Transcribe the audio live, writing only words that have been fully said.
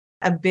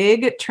A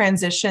big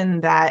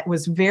transition that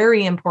was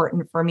very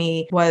important for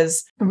me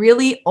was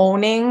really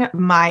owning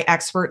my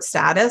expert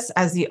status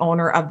as the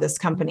owner of this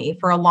company.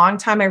 For a long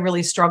time, I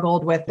really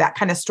struggled with that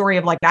kind of story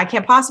of like, I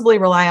can't possibly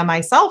rely on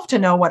myself to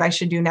know what I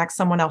should do next.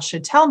 Someone else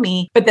should tell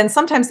me. But then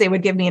sometimes they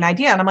would give me an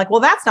idea and I'm like, well,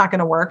 that's not going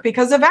to work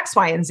because of X,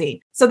 Y, and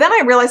Z. So then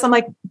I realized I'm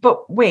like,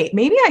 but wait,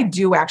 maybe I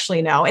do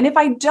actually know. And if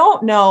I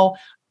don't know,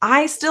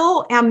 I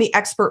still am the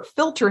expert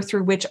filter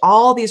through which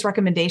all these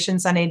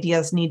recommendations and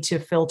ideas need to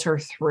filter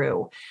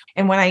through.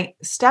 And when I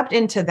stepped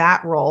into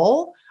that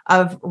role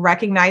of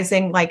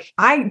recognizing like,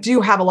 I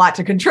do have a lot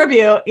to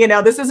contribute,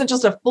 this isn't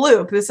just a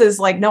fluke. This is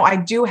like, no, I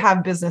do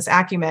have business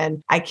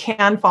acumen. I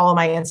can follow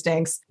my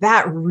instincts.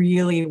 That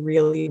really,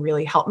 really,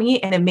 really helped me.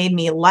 And it made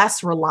me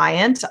less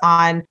reliant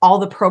on all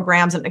the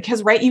programs. And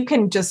because, right, you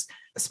can just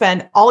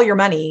spend all your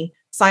money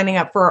signing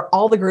up for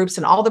all the groups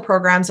and all the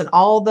programs and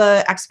all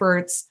the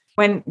experts,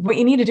 when what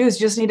you need to do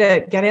is you just need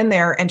to get in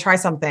there and try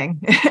something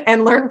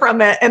and learn from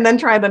it and then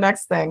try the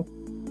next thing.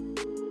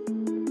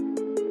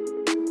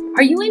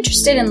 Are you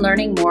interested in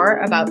learning more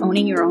about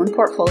owning your own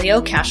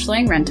portfolio cash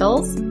flowing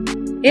rentals?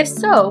 If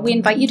so, we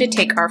invite you to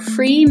take our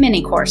free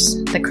mini course,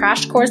 the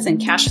Crash Course in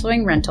Cash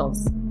Flowing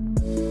Rentals.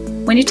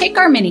 When you take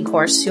our mini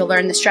course, you'll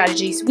learn the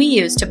strategies we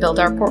use to build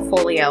our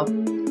portfolio.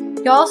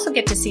 You'll also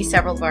get to see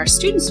several of our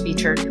students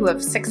featured who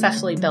have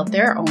successfully built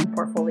their own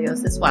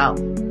portfolios as well.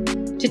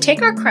 To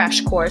take our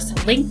crash course,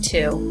 link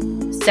to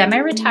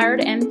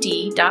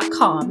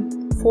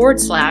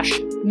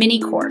semiretiredmd.com/mini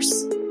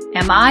course,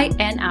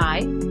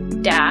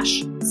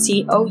 MINI-COURSE,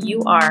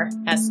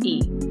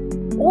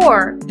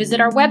 or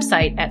visit our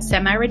website at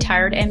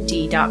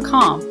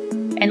semiretiredmd.com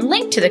and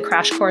link to the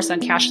crash course on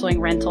cash flowing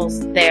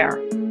rentals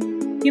there.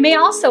 You may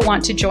also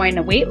want to join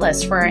a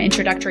waitlist for our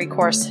introductory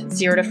course,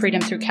 Zero to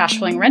Freedom Through Cash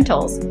Flowing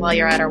Rentals, while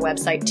you're at our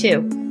website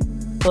too.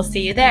 We'll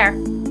see you there.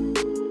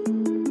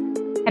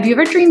 Have you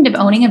ever dreamed of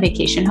owning a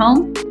vacation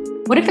home?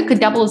 What if it could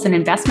double as an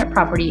investment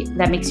property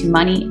that makes you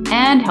money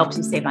and helps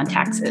you save on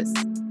taxes?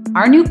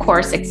 Our new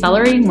course,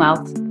 Accelerating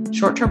Wealth,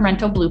 Short-Term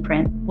Rental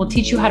Blueprint, will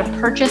teach you how to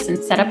purchase and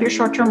set up your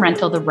short-term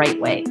rental the right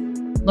way.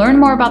 Learn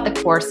more about the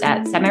course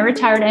at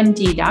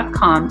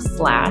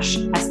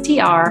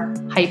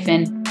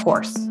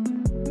semiretiredmd.com/STR-course.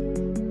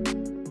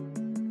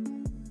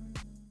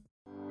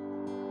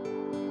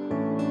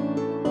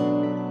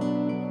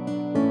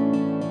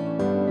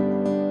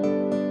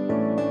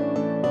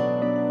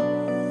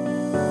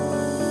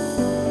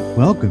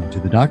 Welcome to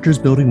the Doctors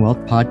Building Wealth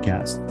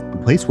podcast, the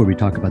place where we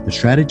talk about the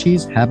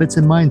strategies, habits,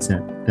 and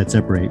mindset that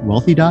separate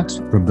wealthy docs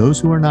from those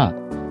who are not.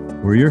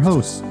 We're your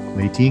hosts,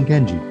 Lei-T and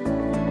Kenji.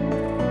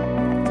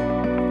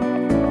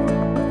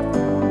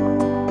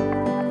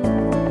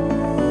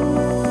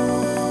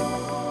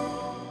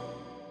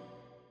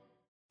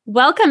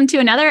 Welcome to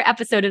another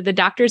episode of the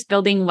Doctors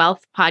Building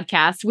Wealth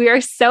podcast. We are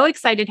so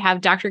excited to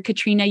have Dr.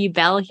 Katrina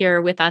Ubell here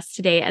with us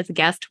today as a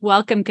guest.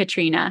 Welcome,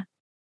 Katrina.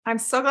 I'm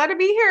so glad to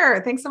be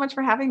here. Thanks so much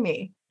for having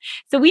me.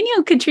 So we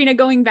knew Katrina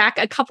going back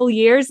a couple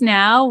years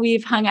now.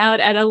 We've hung out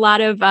at a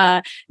lot of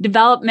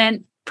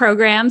development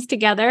programs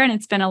together, and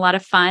it's been a lot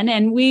of fun.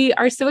 And we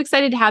are so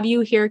excited to have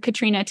you here,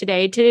 Katrina,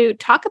 today to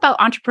talk about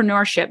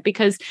entrepreneurship,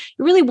 because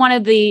you're really one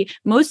of the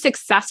most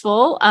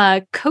successful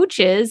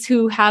coaches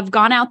who have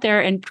gone out there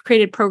and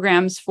created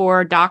programs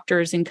for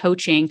doctors in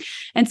coaching.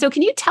 And so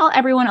can you tell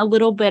everyone a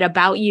little bit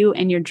about you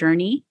and your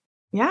journey?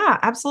 Yeah,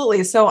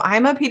 absolutely. So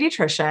I'm a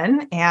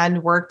pediatrician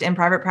and worked in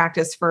private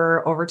practice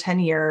for over 10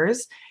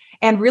 years.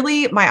 And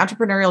really, my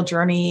entrepreneurial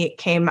journey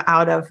came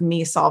out of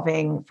me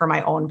solving for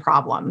my own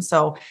problems.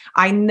 So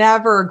I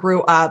never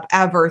grew up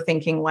ever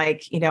thinking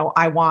like,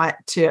 I want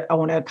to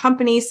own a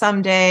company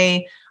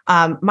someday.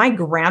 My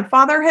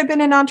grandfather had been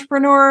an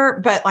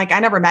entrepreneur, but like I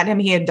never met him.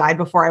 He had died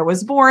before I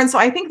was born. So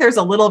I think there's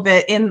a little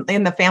bit in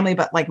the family,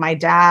 but like my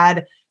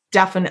dad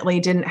definitely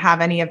didn't have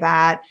any of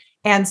that.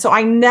 And so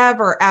I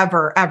never,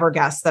 ever, ever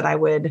guessed that I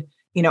would,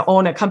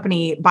 own a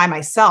company by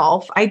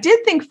myself. I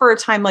did think for a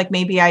time, like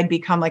maybe I'd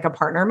become like a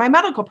partner in my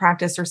medical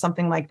practice or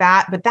something like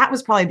that, but that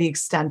was probably the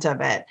extent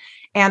of it.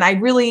 And I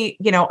really,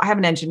 I have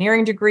an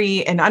engineering degree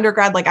in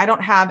undergrad. Like I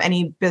don't have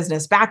any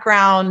business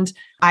background.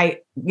 I,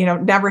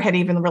 never had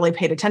even really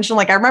paid attention.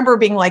 Like I remember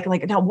being like,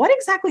 now what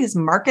exactly is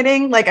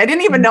marketing? Like I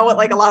didn't even know what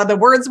like a lot of the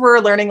words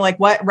were, learning like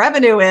what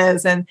revenue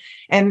is and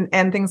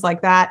things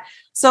like that.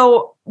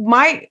 So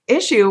my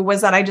issue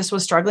was that I just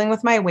was struggling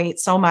with my weight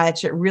so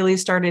much. It really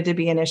started to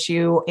be an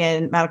issue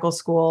in medical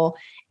school.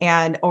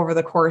 And over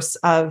the course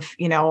of,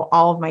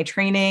 all of my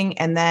training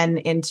and then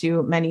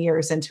into many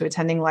years into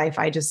attending life,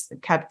 I just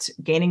kept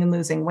gaining and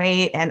losing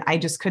weight. And I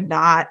just could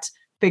not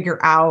figure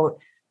out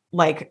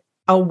like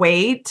a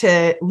way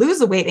to lose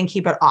the weight and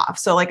keep it off.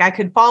 So like I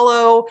could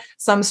follow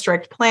some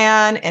strict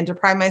plan and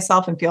deprive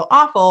myself and feel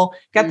awful,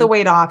 get the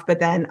weight off, but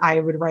then I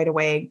would right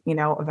away,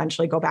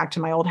 eventually go back to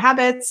my old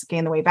habits,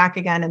 gain the weight back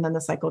again. And then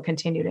the cycle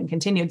continued and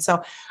continued.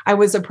 So I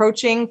was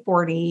approaching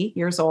 40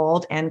 years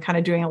old and kind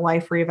of doing a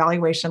life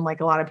reevaluation like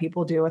a lot of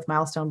people do with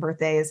milestone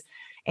birthdays,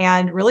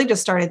 and really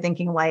just started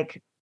thinking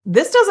like,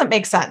 this doesn't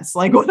make sense.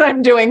 Like what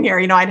I'm doing here,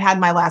 I'd had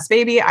my last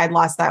baby, I'd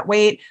lost that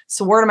weight,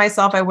 swore to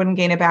myself I wouldn't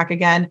gain it back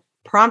again,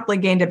 promptly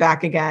gained it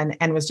back again,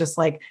 and was just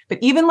like, but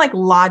even like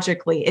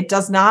logically, it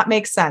does not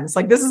make sense.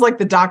 Like this is like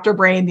the doctor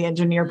brain, the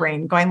engineer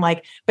brain going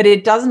like, but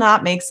it does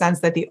not make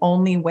sense that the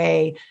only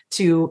way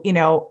to,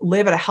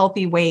 live at a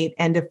healthy weight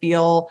and to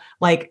feel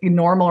like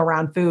normal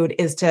around food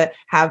is to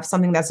have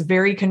something that's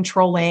very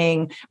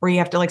controlling, where you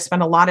have to like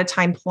spend a lot of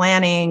time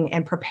planning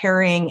and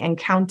preparing and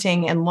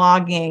counting and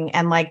logging.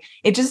 And like,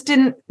 it just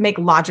didn't make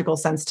logical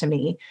sense to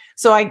me.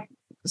 So I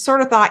sort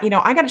of thought,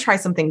 I got to try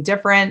something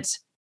different.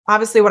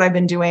 Obviously, what I've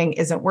been doing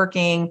isn't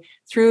working.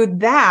 Through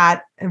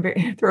that,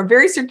 through a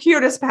very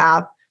circuitous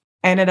path,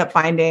 I ended up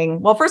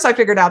finding, well, first I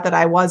figured out that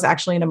I was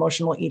actually an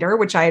emotional eater,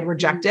 which I had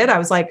rejected. I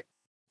was like,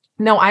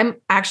 no, I'm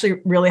actually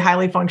really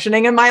highly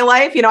functioning in my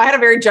life. I had a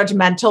very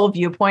judgmental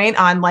viewpoint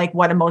on like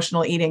what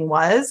emotional eating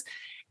was.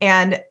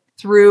 And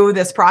through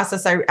this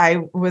process,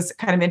 I was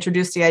kind of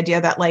introduced to the idea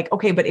that like,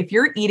 okay, but if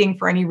you're eating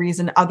for any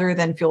reason other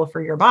than fuel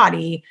for your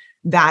body,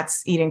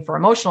 that's eating for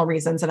emotional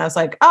reasons. And I was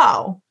like,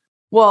 oh,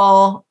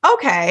 well,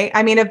 okay.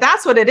 I mean, if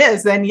that's what it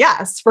is, then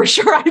yes, for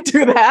sure I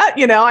do that.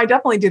 I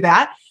definitely do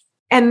that.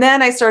 And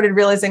then I started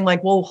realizing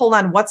like, well, hold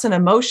on, what's an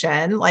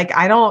emotion? Like,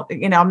 I don't,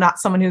 I'm not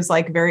someone who's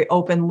like very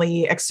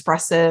openly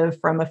expressive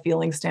from a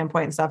feeling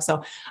standpoint and stuff.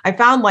 So I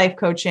found life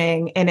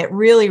coaching and it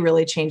really,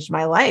 really changed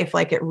my life.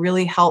 Like it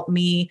really helped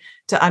me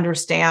to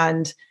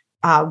understand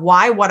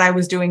why what I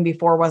was doing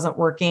before wasn't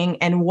working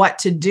and what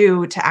to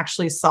do to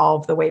actually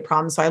solve the weight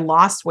problem. So I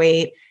lost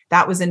weight.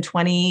 That was in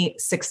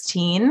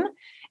 2016.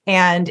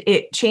 And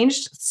it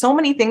changed so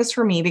many things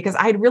for me because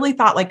I'd really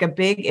thought like a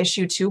big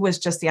issue too was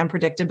just the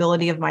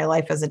unpredictability of my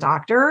life as a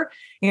doctor.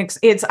 I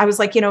was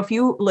like, if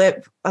you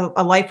live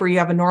a life where you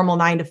have a normal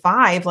 9 to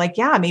 5, like,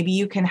 yeah, maybe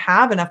you can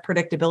have enough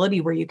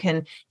predictability where you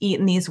can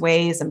eat in these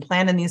ways and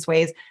plan in these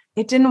ways.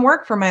 It didn't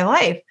work for my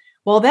life.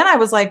 Well, then I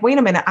was like, wait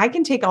a minute, I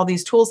can take all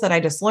these tools that I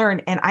just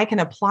learned and I can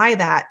apply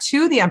that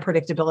to the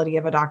unpredictability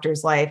of a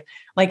doctor's life.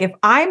 Like if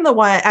I'm the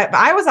one, if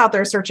I was out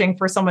there searching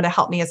for someone to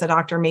help me as a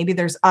doctor, maybe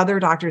there's other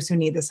doctors who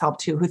need this help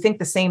too, who think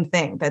the same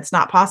thing, that's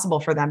not possible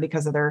for them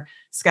because of their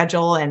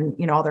schedule and,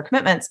 all their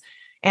commitments.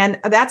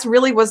 And that's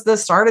really was the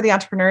start of the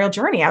entrepreneurial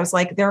journey. I was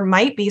like, there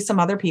might be some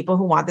other people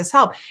who want this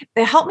help.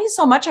 It helped me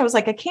so much. I was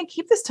like, I can't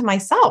keep this to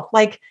myself.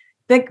 Like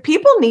the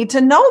people need to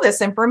know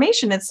this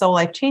information. It's so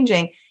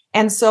life-changing.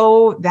 And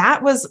so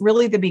that was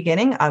really the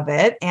beginning of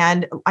it.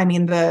 And I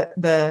mean,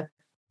 the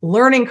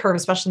learning curve,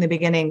 especially in the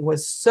beginning,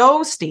 was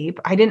so steep.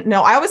 I didn't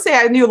know. I always say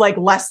I knew like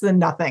less than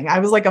nothing. I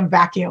was like a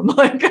vacuum.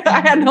 Like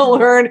I had to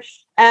learn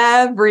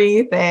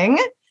everything.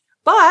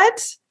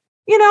 But,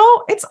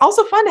 it's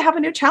also fun to have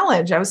a new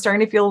challenge. I was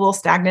starting to feel a little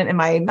stagnant in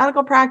my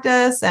medical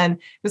practice, and it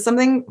was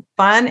something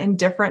fun and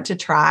different to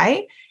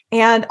try.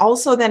 And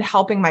also then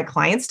helping my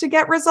clients to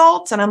get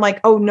results. And I'm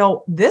like, oh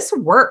no, this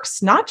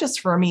works, not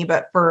just for me,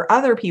 but for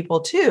other people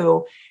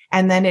too.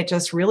 And then it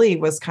just really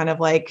was kind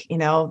of like,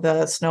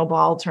 the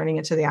snowball turning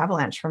into the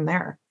avalanche from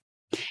there.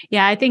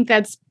 Yeah, I think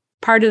that's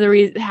part of the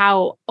reason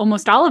how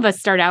almost all of us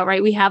start out,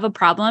 right? We have a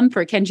problem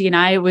for Kenji and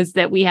I was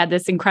that we had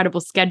this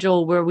incredible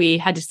schedule where we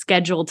had to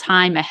schedule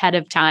time ahead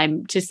of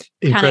time, just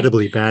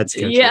incredibly bad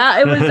schedule. Yeah,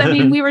 it was,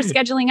 we were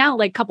scheduling out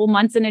like a couple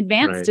months in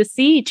advance to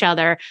see each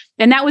other.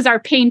 And that was our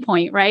pain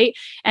point, right?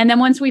 And then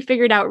once we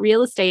figured out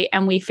real estate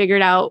and we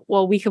figured out,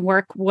 well, we can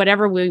work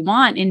whatever we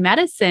want in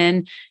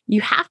medicine,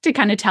 you have to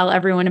kind of tell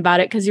everyone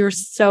about it because you're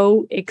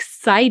so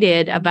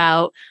excited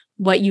about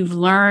what you've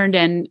learned.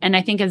 And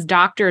I think as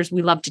doctors,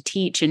 we love to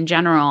teach in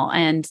general.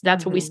 And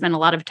that's what we spend a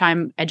lot of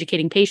time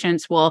educating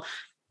patients. Well,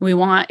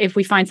 if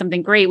we find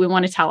something great, we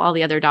want to tell all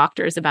the other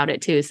doctors about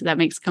it too. So that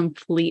makes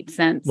complete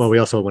sense. Well, we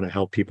also want to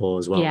help people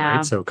as well,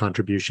 right? So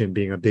contribution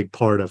being a big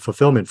part of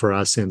fulfillment for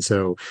us. And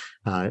so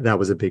that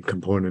was a big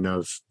component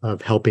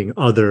of helping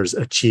others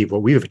achieve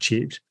what we've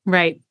achieved.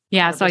 Right.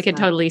 Yeah. 100%. So I could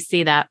totally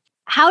see that.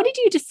 How did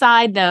you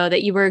decide, though,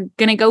 that you were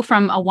going to go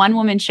from a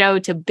one-woman show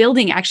to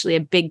building actually a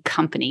big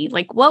company?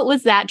 Like, what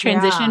was that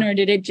transition, or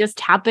did it just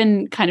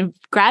happen kind of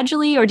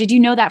gradually, or did you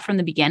know that from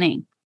the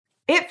beginning?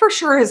 It for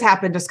sure has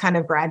happened just kind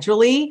of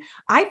gradually.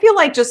 I feel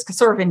like just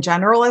sort of in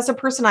general as a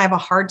person, I have a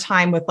hard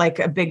time with like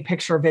a big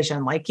picture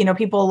vision. Like,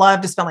 people love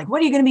to spend like,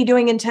 what are you going to be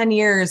doing in 10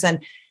 years? And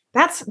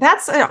that's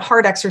a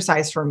hard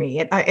exercise for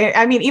me.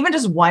 I mean, even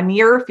just 1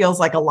 year feels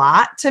like a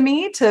lot to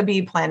me to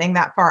be planning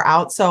that far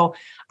out. So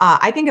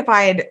I think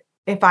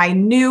if I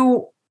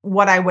knew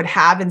what I would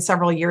have in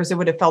several years, it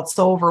would have felt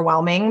so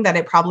overwhelming that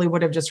it probably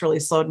would have just really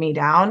slowed me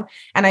down.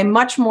 And I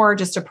much more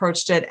just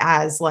approached it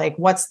as like,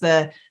 what's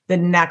the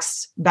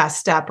next best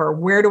step, or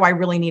where do I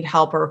really need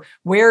help, or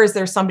where is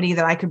there somebody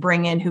that I could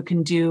bring in who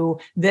can do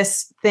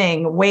this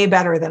thing way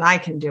better than I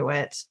can do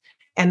it?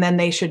 And then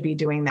they should be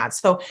doing that.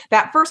 So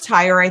that first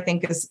hire, I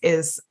think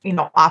is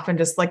often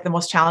just like the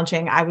most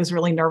challenging. I was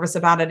really nervous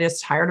about it. I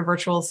just hired a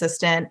virtual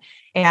assistant.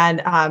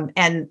 And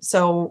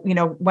so,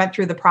 went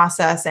through the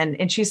process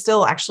and she's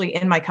still actually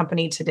in my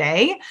company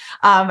today,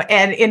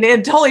 and in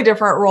a totally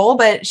different role,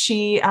 but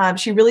she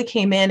really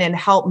came in and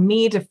helped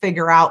me to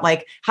figure out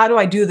like, how do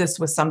I do this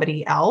with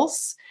somebody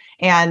else?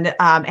 And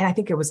I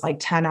think it was like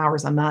 10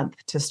 hours a month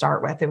to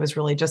start with. It was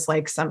really just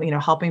like some,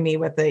 helping me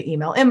with the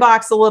email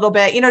inbox a little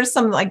bit, just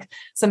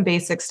some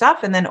basic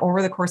stuff. And then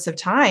over the course of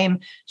time,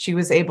 she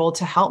was able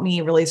to help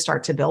me really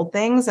start to build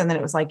things. And then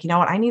it was like, you know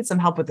what, I need some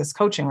help with this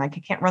coaching. Like,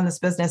 I can't run this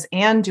business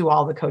and do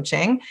all the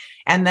coaching.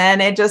 And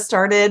then it just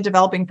started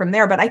developing from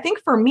there. But I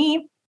think for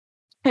me,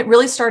 it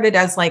really started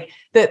as like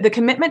the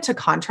commitment to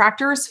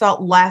contractors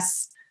felt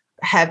less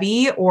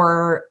heavy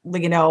or,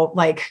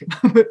 like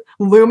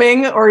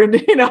looming or,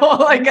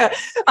 like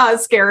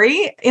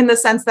scary, in the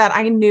sense that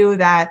I knew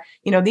that,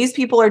 these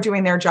people are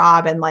doing their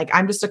job and like,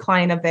 I'm just a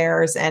client of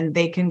theirs and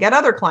they can get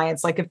other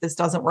clients, like if this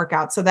doesn't work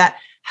out. So that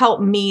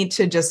helped me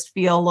to just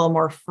feel a little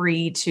more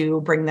free to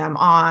bring them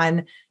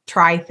on,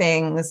 try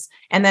things.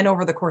 And then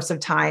over the course of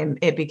time,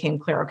 it became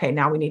clear, okay,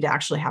 now we need to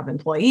actually have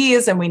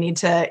employees and we need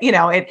to,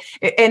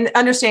 and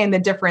understanding the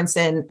difference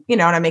in,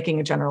 and I'm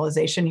making a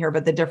generalization here,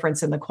 but the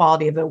difference in the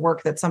quality of the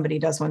work that somebody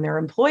does when they're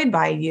employed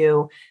by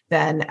you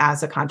than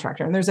as a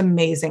contractor. And there's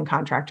amazing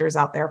contractors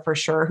out there for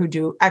sure who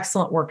do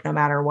excellent work no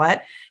matter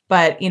what.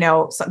 But,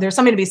 so there's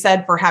something to be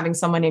said for having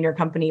someone in your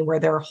company where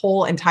their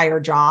whole entire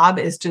job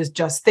is to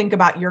just think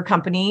about your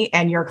company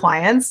and your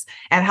clients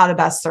and how to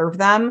best serve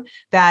them,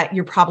 that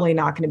you're probably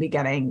not going to be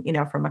getting,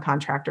 from a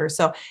contractor.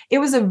 So it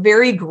was a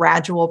very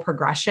gradual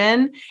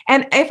progression.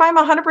 And if I'm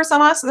 100%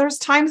 honest, there's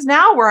times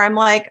now where I'm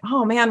like,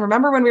 oh man,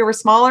 remember when we were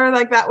smaller?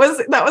 Like that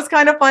was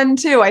kind of fun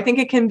too. I think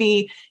it can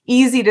be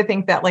easy to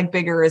think that like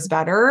bigger is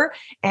better.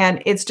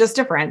 And it's just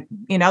different.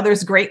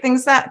 There's great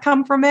things that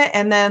come from it.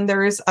 And then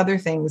there's other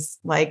things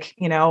like,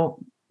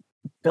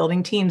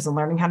 building teams and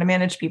learning how to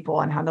manage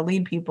people and how to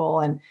lead people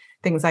and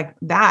things like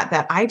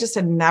that I just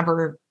had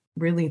never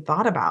really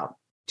thought about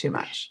too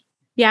much.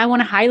 Yeah, I want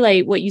to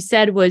highlight what you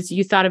said was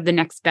you thought of the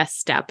next best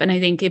step. And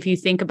I think if you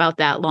think about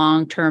that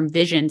long-term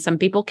vision, some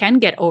people can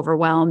get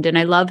overwhelmed. And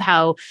I love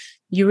how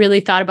you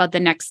really thought about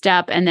the next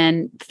step and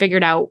then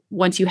figured out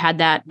once you had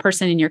that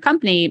person in your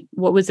company,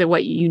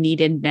 what you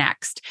needed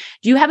next.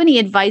 Do you have any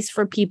advice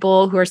for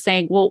people who are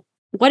saying, well,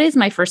 what is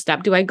my first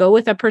step? Do I go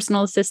with a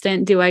personal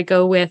assistant? Do I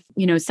go with,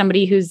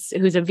 somebody who's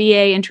a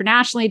VA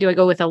internationally? Do I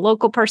go with a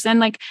local person?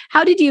 Like,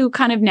 how did you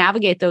kind of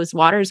navigate those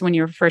waters when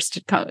you were first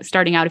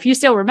starting out? If you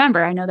still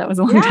remember, I know that was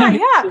a long time.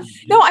 Yeah.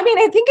 No, I mean,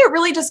 I think it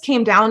really just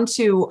came down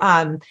to, it's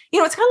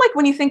kind of like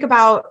when you think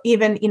about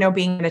even,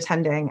 being an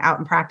attending out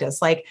in practice,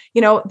 like,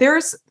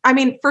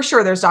 for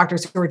sure, there's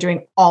doctors who are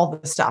doing all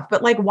the stuff,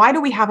 but like, why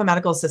do we have a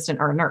medical assistant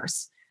or a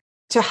nurse?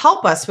 To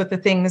help us with the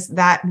things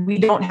that we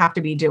don't have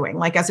to be doing.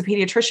 Like as a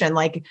pediatrician,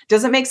 like,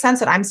 does it make sense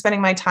that I'm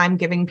spending my time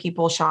giving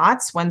people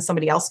shots when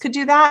somebody else could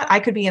do that? I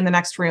could be in the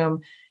next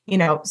room,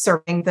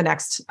 serving the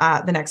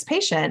next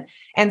patient.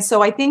 And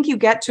so I think you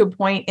get to a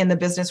point in the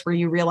business where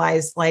you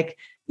realize like,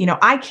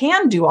 I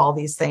can do all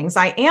these things.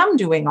 I am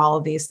doing all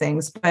of these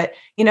things, but,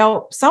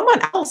 someone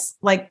else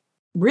like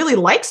really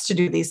likes to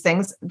do these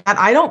things that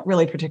I don't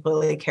really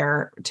particularly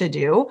care to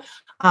do,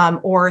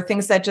 or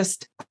things that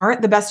just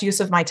aren't the best use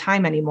of my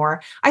time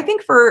anymore. I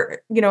think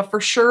for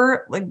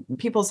sure, like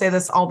people say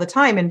this all the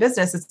time in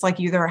business, it's like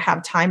you either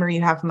have time or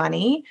you have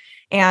money.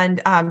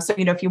 And so,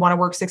 if you want to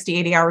work 60,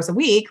 80 hours a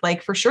week,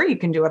 like for sure you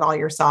can do it all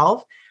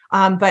yourself.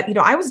 But,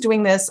 I was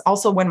doing this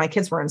also when my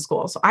kids were in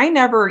school. So I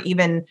never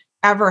even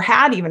ever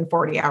had even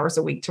 40 hours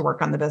a week to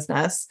work on the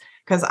business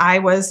because I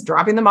was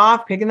dropping them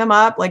off, picking them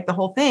up, like the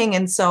whole thing.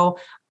 And so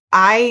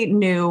I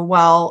knew,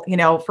 well,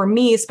 for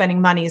me, spending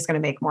money is going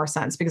to make more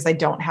sense because I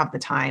don't have the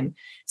time.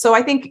 So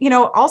I think,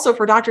 also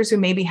for doctors who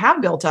maybe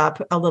have built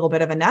up a little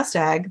bit of a nest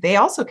egg, they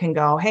also can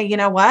go, hey, you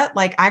know what?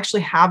 Like I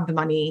actually have the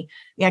money.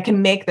 Yeah, I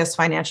can make this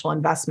financial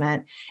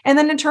investment. And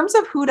then in terms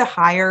of who to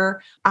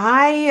hire,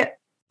 I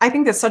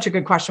think that's such a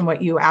good question,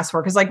 what you asked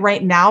for. Cause like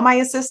right now, my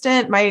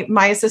assistant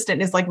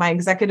is like my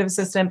executive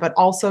assistant, but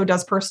also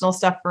does personal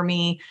stuff for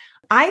me.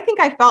 I think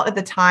I felt at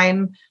the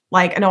time,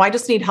 like, no, I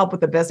just need help with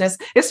the business.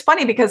 It's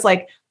funny because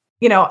like,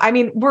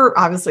 we're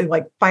obviously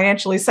like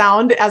financially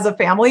sound as a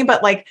family,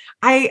 but like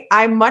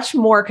I'm much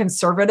more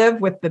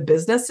conservative with the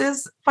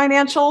business's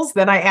financials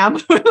than I am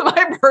with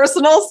my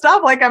personal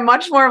stuff. Like I'm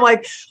much more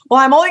like,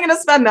 well, I'm only going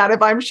to spend that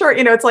if I'm sure,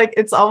 it's like,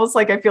 it's almost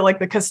like I feel like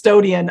the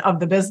custodian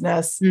of the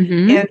business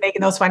in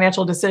making those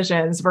financial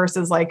decisions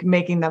versus like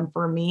making them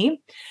for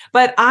me.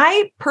 But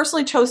I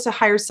personally chose to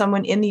hire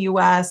someone in the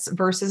US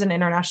versus an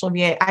international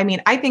VA.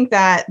 I think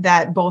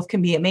that both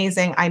can be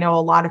amazing. I know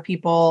a lot of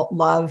people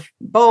love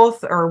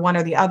both or one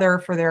or the other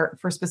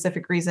for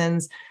specific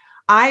reasons.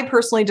 I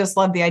personally just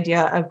love the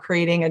idea of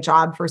creating a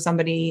job for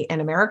somebody in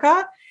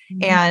America.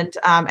 And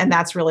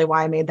that's really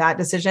why I made that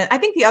decision. I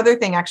think the other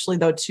thing actually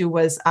though, too,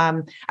 was,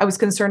 I was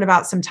concerned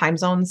about some time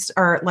zones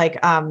or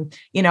like,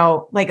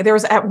 there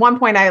was at one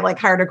point I like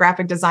hired a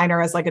graphic designer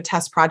as like a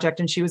test project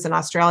and she was in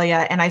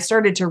Australia. And I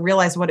started to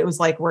realize what it was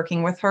like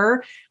working with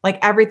her.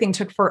 Like everything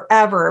took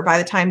forever by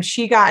the time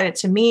she got it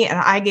to me and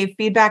I gave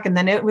feedback and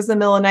then it was the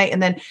middle of the night.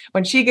 And then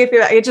when she gave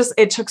feedback,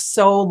 it took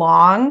so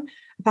long.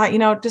 I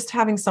thought, just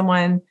having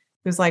someone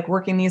who's like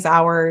working these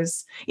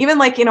hours, even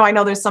like, I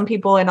know there's some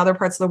people in other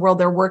parts of the world,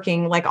 they're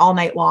working like all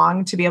night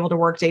long to be able to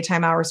work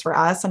daytime hours for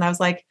us. And I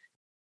was like,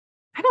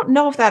 I don't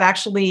know if that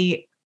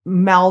actually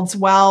melds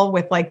well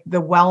with like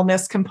the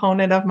wellness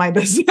component of my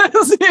business.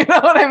 You know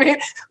what I mean?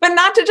 But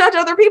not to judge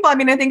other people. I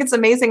mean, I think it's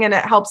amazing and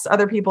it helps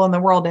other people in the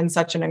world in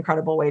such an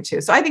incredible way too.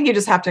 So I think you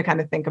just have to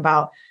kind of think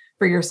about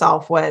for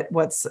yourself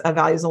what's a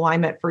values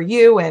alignment for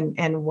you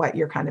and what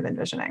you're kind of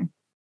envisioning.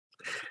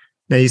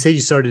 Now, you say you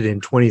started in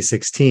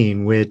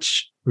 2016,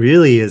 which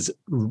really is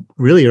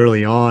really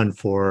early on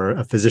for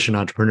a physician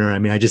entrepreneur. I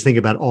mean, I just think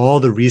about all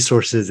the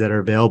resources that are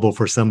available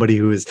for somebody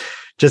who is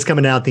just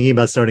coming out thinking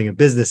about starting a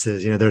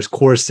businesses. You know, there's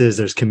courses,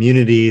 there's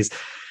communities.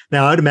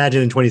 Now, I'd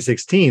imagine in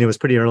 2016, it was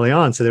pretty early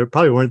on, so there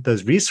probably weren't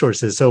those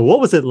resources. So what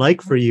was it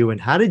like for you, and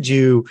how did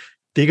you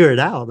figure it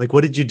out? Like,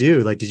 what did you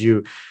do? Like, did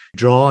you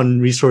draw on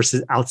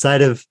resources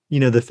outside of,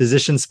 the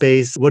physician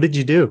space? What did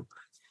you do?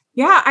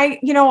 Yeah,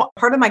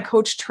 part of my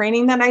coach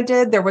training that I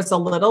did, there was a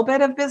little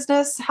bit of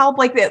business help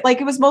like that.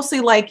 Like it was mostly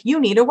like, you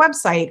need a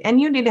website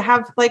and you need to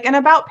have like an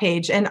about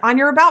page. And on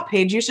your about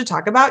page, you should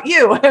talk about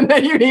you. And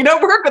then you need a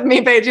work with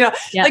me page,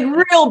 like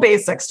real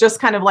basics, just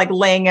kind of like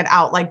laying it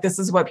out. Like, this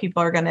is what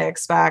people are going to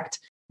expect.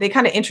 They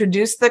kind of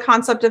introduced the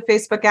concept of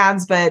Facebook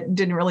ads, but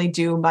didn't really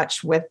do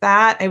much with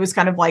that. It was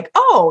kind of like,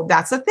 oh,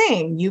 that's a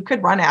thing. You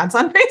could run ads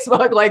on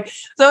Facebook.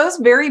 So it was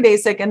very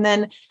basic. And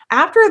then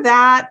after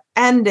that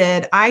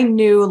ended, I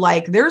knew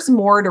like there's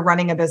more to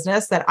running a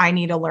business that I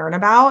need to learn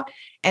about.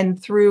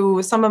 And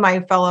through some of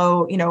my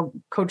fellow,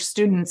 coach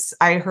students,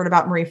 I heard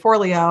about Marie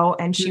Forleo,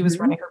 and she was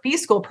running her B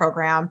School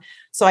program.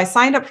 So I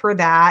signed up for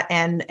that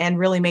and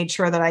really made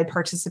sure that I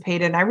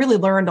participated. And I really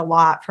learned a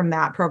lot from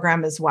that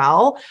program as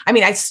well. I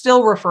mean, I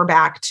still refer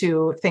back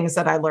to things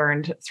that I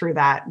learned through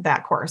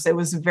that course. It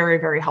was very,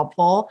 very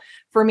helpful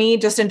for me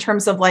just in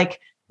terms of like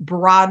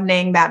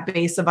broadening that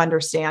base of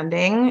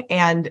understanding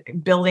and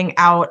building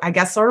out, I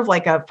guess, sort of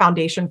like a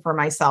foundation for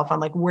myself on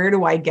like, where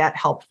do I get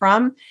help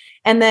from?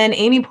 And then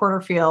Amy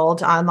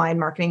Porterfield, Online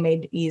Marketing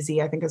Made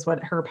Easy, I think is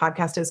what her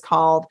podcast is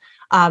called.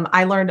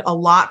 I learned a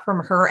lot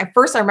from her. At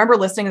first, I remember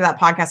listening to that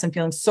podcast and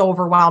feeling so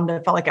overwhelmed.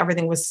 It felt like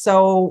everything was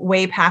so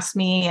way past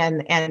me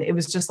and it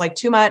was just like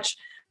too much.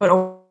 But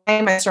over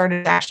time, I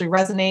started to actually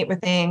resonate with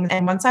things.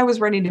 And once I was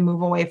ready to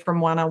move away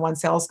from one-on-one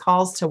sales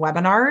calls to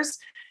webinars,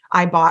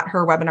 I bought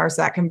her Webinars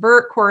That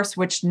Convert course,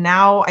 which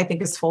now I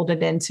think is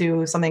folded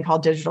into something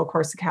called Digital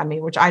Course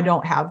Academy, which I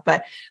don't have.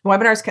 But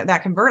Webinars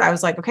That Convert, I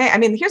was like, okay, I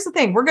mean, here's the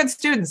thing. We're good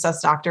students as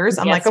doctors.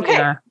 I'm like,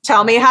 okay,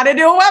 tell me how to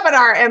do a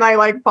webinar. And I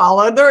like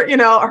followed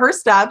her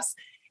steps.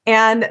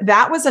 And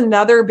that was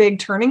another big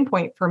turning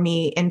point for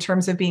me in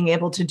terms of being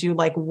able to do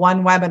like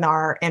one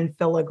webinar and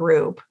fill a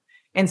group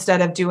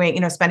instead of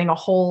doing, spending a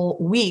whole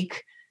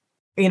week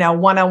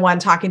one-on-one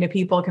talking to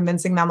people,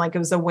 convincing them like it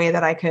was a way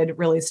that I could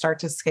really start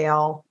to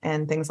scale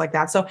and things like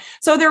that. So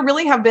there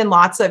really have been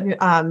lots of,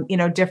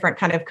 different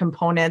kind of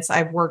components.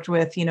 I've worked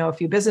with, a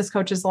few business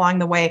coaches along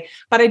the way,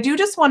 but I do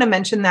just want to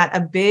mention that a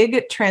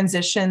big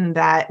transition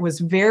that was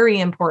very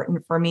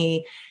important for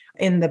me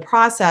in the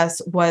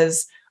process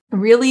was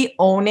really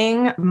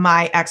owning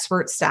my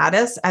expert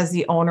status as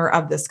the owner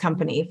of this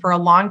company. For a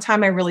long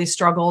time, I really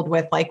struggled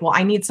with like, well,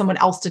 I need someone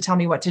else to tell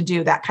me what to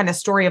do. That kind of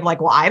story of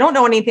like, well, I don't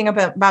know anything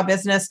about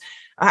business.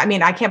 I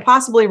mean, I can't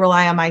possibly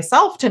rely on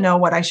myself to know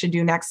what I should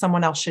do next.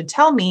 Someone else should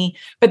tell me.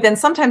 But then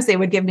sometimes they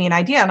would give me an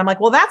idea and I'm like,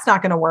 well, that's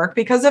not going to work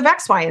because of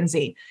X, Y, and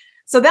Z.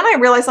 So then I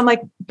realized I'm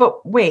like,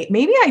 but wait,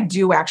 maybe I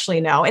do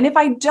actually know. And if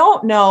I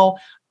don't know,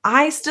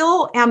 I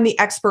still am the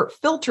expert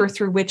filter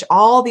through which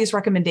all these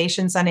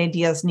recommendations and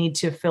ideas need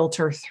to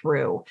filter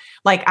through.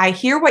 Like I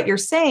hear what you're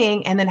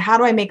saying, and then how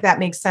do I make that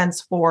make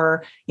sense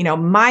for,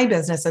 my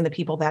business and the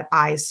people that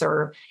I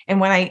serve?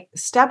 And when I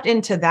stepped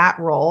into that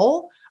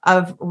role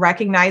of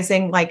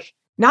recognizing like,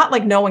 not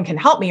like no one can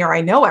help me or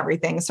I know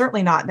everything,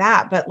 certainly not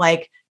that, but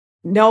like,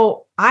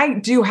 no, I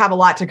do have a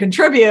lot to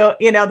contribute.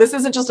 This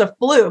isn't just a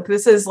fluke.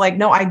 This is like,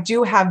 no, I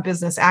do have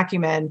business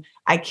acumen.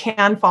 I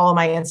can follow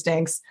my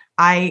instincts.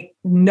 I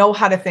know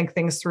how to think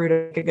things through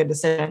to make a good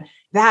decision.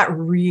 That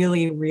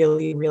really,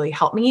 really, really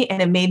helped me.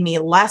 And it made me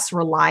less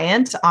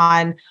reliant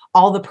on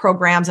all the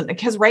programs. And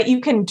because, right,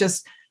 you can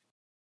just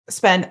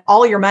spend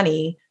all your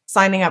money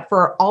signing up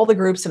for all the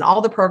groups and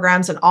all the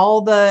programs and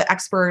all the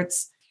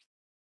experts,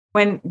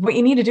 when what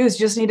you need to do is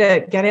you just need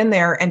to get in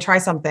there and try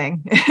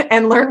something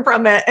and learn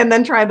from it and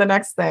then try the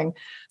next thing.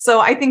 So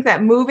I think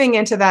that moving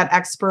into that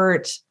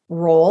expert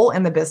role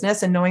in the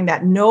business and knowing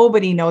that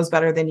nobody knows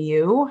better than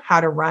you how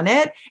to run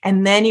it,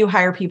 and then you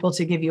hire people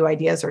to give you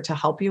ideas or to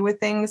help you with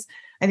things,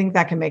 I think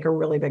that can make a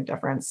really big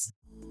difference.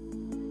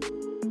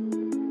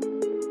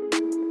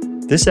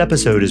 This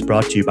episode is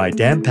brought to you by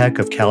Dan Peck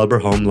of Caliber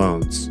Home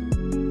Loans.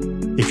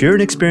 If you're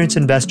an experienced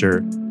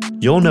investor,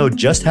 you'll know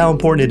just how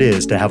important it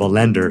is to have a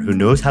lender who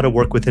knows how to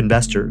work with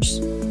investors.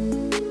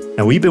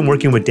 Now, we've been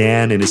working with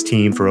Dan and his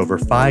team for over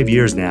 5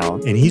 years now,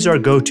 and he's our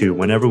go-to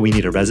whenever we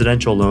need a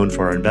residential loan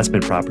for our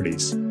investment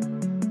properties.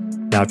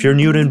 Now, if you're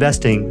new to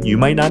investing, you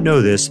might not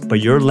know this, but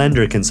your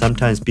lender can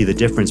sometimes be the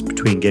difference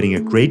between getting a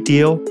great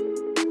deal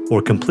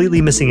or completely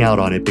missing out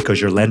on it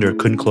because your lender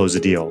couldn't close the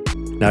deal.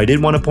 Now, I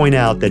did want to point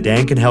out that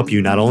Dan can help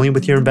you not only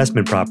with your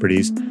investment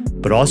properties,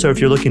 but also if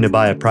you're looking to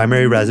buy a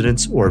primary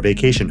residence or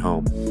vacation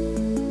home.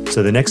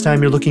 So the next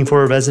time you're looking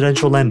for a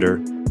residential lender,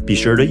 be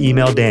sure to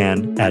email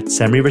Dan at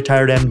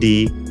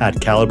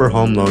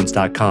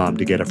semi-retiredmd@caliberhomeloans.com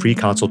to get a free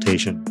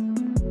consultation.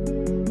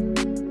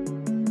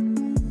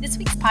 This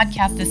week's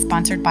podcast is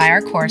sponsored by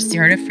our course,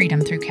 Zero to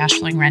Freedom Through Cash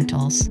Flowing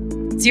Rentals.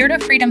 Zero to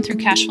Freedom Through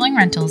Cash Flowing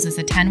Rentals is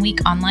a 10-week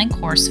online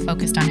course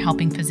focused on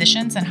helping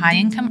physicians and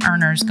high-income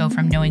earners go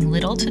from knowing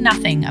little to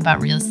nothing about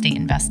real estate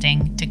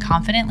investing to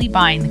confidently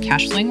buying the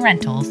cash flowing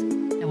rentals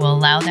that will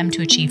allow them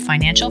to achieve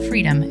financial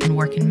freedom and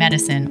work in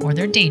medicine or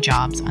their day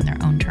jobs on their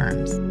own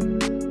terms.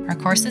 Our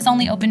course is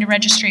only open to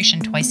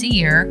registration twice a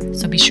year,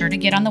 so be sure to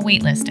get on the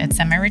waitlist at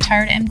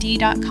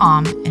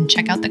semi-retiredmd.com and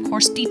check out the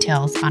course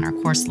details on our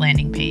course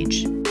landing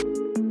page.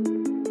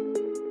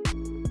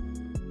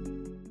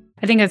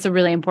 I think that's a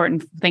really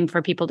important thing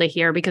for people to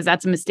hear, because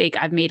that's a mistake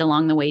I've made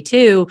along the way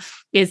too,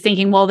 is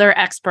thinking, well, they're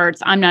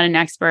experts. I'm not an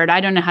expert.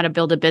 I don't know how to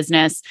build a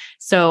business.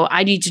 So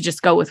I need to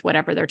just go with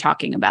whatever they're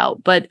talking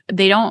about. But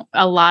they don't,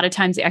 a lot of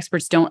times the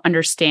experts don't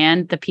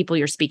understand the people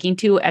you're speaking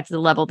to at the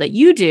level that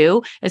you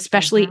do,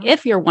 especially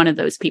if you're one of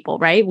those people,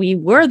 right? We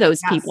were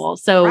those people.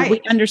 So we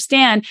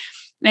understand.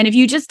 And if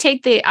you just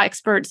take the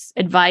experts'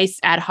 advice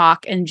ad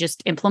hoc and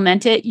just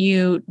implement it,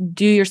 you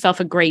do yourself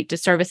a great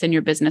disservice and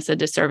your business a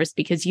disservice,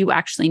 because you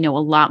actually know a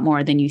lot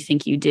more than you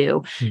think you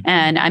do. Mm-hmm.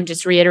 And I'm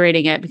just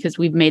reiterating it because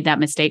we've made that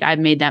mistake. I've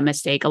made that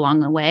mistake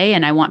along the way.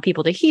 And I want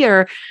people to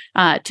hear,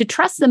 to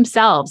trust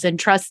themselves and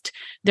trust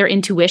their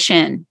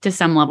intuition to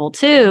some level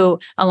too,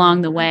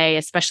 along the way,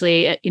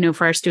 especially,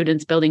 for our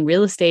students building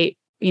real estate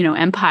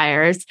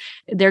empires.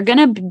 They're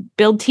going to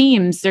build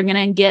teams. They're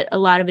going to get a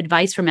lot of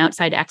advice from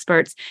outside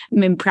experts. I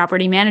mean,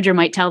 property manager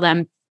might tell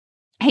them,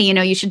 hey,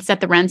 you should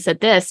set the rents at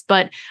this.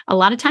 But a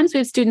lot of times we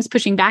have students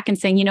pushing back and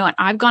saying, you know what,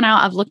 I've gone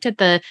out, I've looked at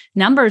the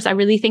numbers. I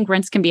really think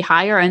rents can be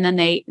higher. And then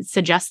they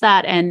suggest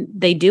that and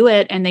they do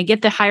it and they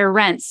get the higher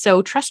rents.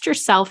 So trust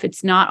yourself.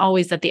 It's not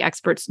always that the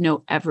experts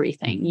know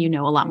everything. You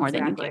know a lot more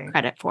than you get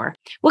credit for.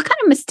 What kind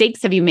of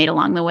mistakes have you made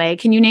along the way?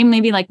 Can you name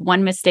maybe like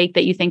one mistake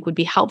that you think would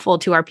be helpful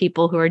to our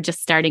people who are just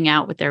starting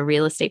out with their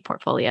real estate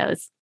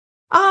portfolios?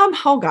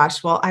 Oh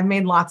gosh. Well, I've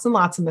made lots and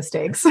lots of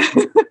mistakes.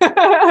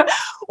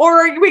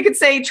 Or we could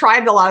say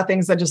tried a lot of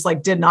things that just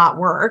like did not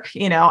work.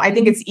 I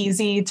think it's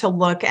easy to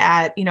look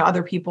at,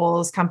 other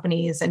people's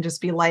companies and just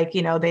be like,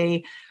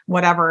 they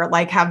whatever,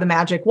 like have the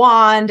magic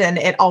wand and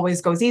it always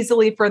goes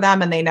easily for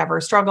them and they never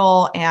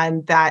struggle.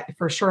 And that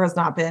for sure has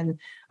not been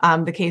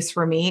the case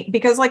for me,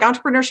 because like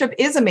entrepreneurship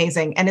is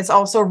amazing and it's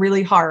also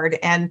really hard.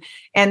 And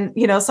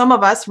some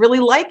of us really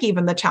like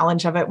even the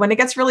challenge of it. When it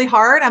gets really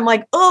hard, I'm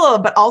like, oh,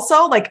 but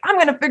also like, I'm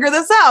going to figure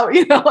this out.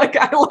 Like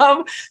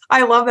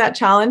I love that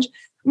challenge.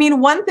 I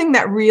mean, one thing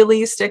that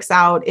really sticks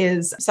out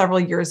is several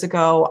years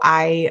ago,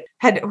 I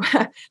had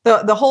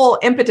the whole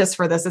impetus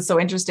for this is so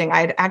interesting. I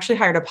had actually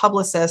hired a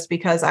publicist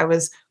because I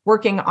was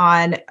working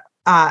on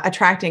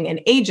attracting an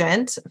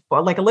agent,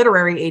 like a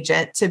literary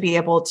agent, to be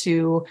able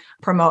to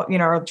promote,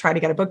 or try to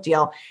get a book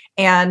deal.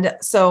 And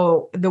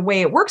so the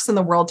way it works in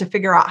the world to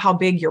figure out how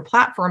big your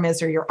platform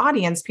is or your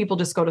audience, people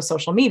just go to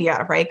social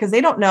media, right? Because they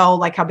don't know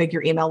like how big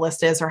your email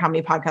list is or how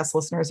many podcast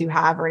listeners you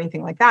have or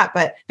anything like that,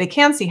 but they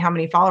can see how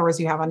many followers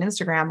you have on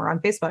Instagram or on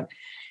Facebook.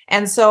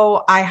 And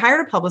so I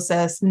hired a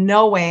publicist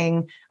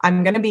knowing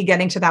I'm going to be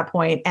getting to that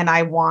point. And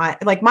I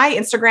want, like my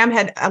Instagram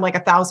had like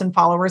 1,000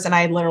 followers and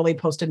I literally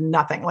posted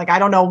nothing. Like, I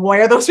don't know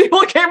where those people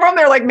came from.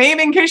 They're like,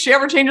 maybe in case she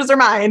ever changes her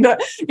mind,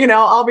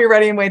 I'll be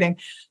ready and waiting.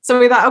 So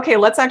we thought, okay,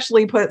 let's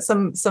actually put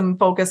some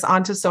focus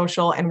onto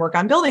social and work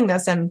on building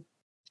this. And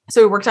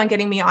so we worked on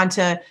getting me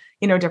onto,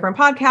 different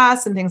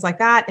podcasts and things like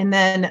that. And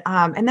then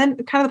kind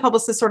of the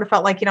publicist sort of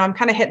felt like, I'm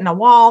kind of hitting a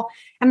wall.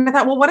 And I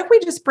thought, well, what if we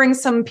just bring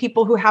some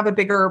people who have a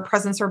bigger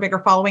presence or a bigger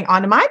following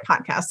onto my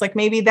podcast? Like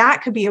maybe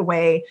that could be a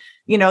way,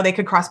 they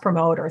could cross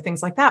promote or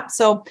things like that.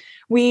 So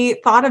we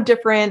thought of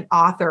different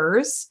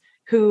authors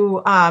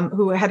who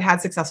had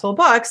successful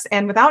books,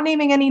 and without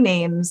naming any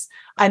names,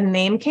 a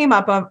name came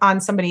up on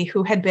somebody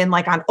who had been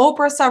like on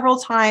Oprah several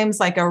times,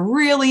 like a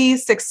really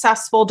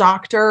successful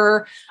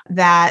doctor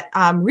that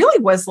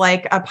really was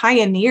like a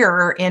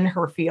pioneer in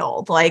her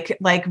field. Like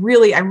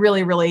really, I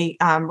really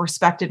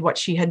respected what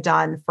she had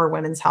done for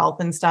women's health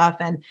and stuff.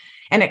 And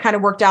it kind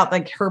of worked out,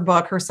 like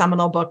her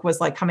seminal book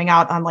was like coming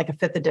out on like a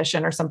 5th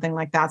edition or something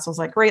like that. So I was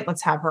like, great,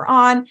 let's have her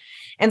on.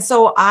 And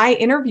so I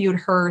interviewed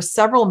her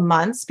several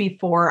months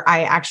before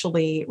I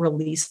actually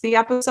released the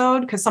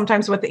episode. Cause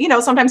sometimes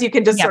sometimes you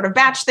can just sort of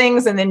batch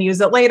things and then use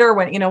it later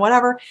when,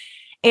 whatever.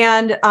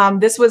 And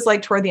this was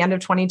like toward the end of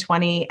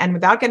 2020. And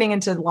without getting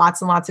into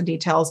lots and lots of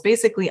details,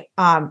 basically,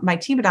 my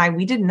team and I,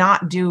 we did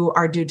not do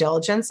our due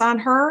diligence on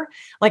her.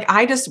 Like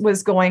I just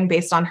was going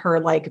based on her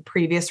like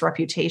previous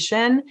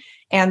reputation.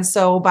 And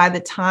so by the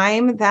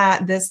time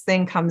that this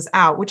thing comes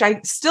out, which I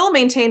still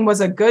maintain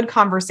was a good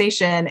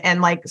conversation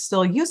and like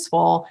still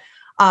useful,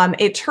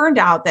 it turned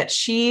out that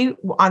she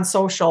on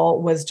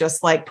social was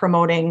just like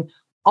promoting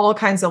all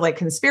kinds of like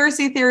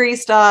conspiracy theory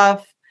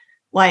stuff,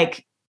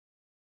 like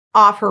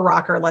off her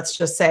rocker, let's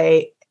just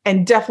say,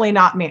 and definitely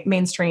not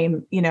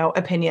mainstream,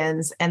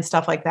 opinions and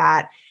stuff like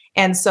that.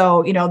 And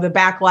so, the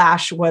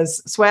backlash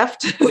was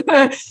swift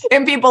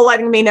and people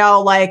letting me know,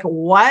 like,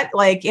 what,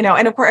 like,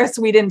 and of course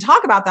we didn't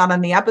talk about that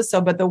on the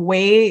episode, but the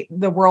way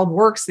the world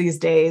works these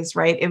days,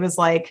 right? It was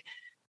like,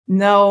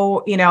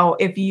 no,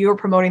 if you're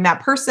promoting that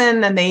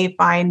person, then they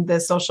find the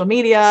social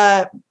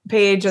media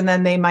page and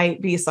then they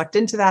might be sucked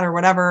into that or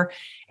whatever.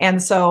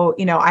 And so,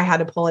 I had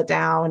to pull it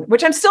down,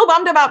 which I'm still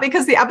bummed about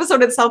because the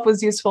episode itself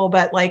was useful.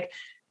 But like,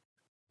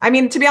 I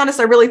mean, to be honest,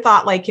 I really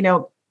thought like,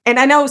 and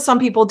I know some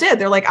people did.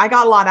 They're like, I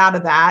got a lot out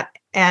of that.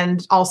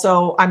 And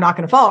also, I'm not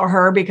going to follow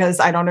her because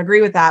I don't agree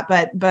with that.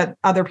 But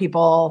other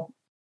people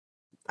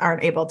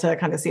aren't able to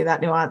kind of see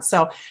that nuance.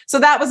 So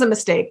that was a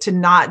mistake to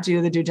not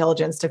do the due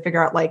diligence to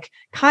figure out like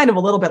kind of a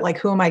little bit like,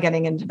 who am I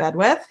getting into bed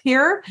with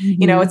here?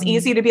 Mm-hmm. It's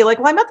easy to be like,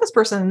 well, I met this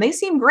person and they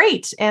seem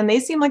great and they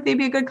seem like they'd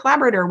be a good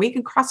collaborator. We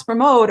could cross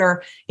promote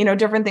or,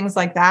 different things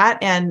like that.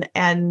 And,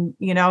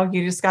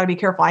 you just got to be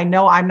careful. I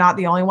know I'm not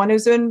the only one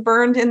who's been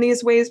burned in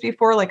these ways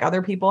before, like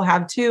other people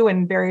have too,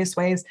 in various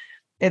ways.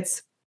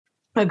 It's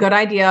a good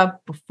idea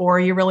before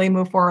you really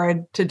move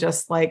forward to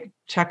just like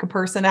check a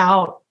person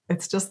out.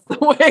 It's just the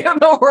way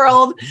of the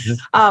world.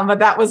 But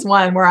that was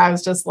one where I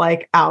was just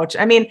like, ouch.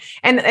 I mean,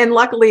 and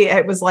luckily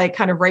it was like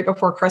kind of right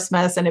before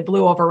Christmas and it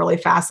blew over really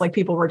fast. Like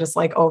people were just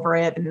like over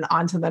it and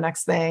on to the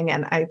next thing.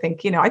 And I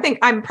think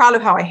I'm proud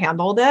of how I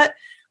handled it.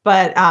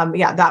 But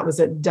that was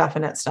a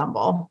definite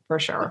stumble for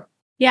sure.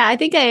 Yeah, I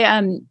think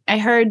I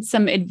heard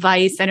some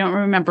advice, I don't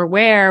remember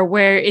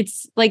where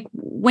it's like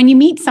when you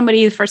meet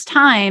somebody the first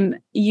time,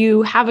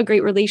 you have a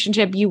great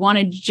relationship, you want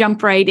to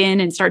jump right in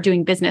and start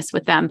doing business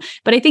with them.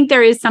 But I think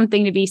there is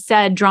something to be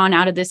said, drawn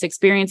out of this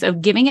experience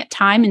of giving it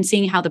time and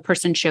seeing how the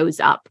person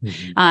shows up.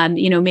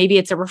 Mm-hmm. Maybe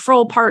it's a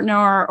referral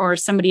partner or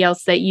somebody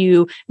else that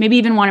you maybe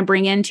even want to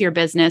bring into your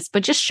business,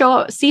 but just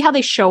see how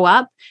they show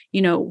up,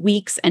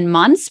 weeks and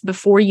months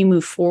before you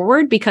move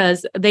forward,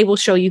 because they will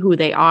show you who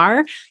they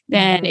are.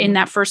 And in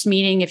that first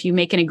meeting, if you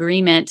make an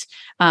agreement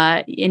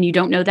and you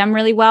don't know them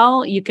really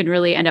well, you can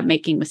really end up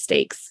making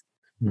mistakes.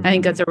 Mm-hmm. I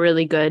think that's a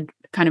really good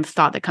kind of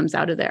thought that comes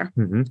out of there.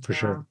 Mm-hmm, for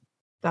sure.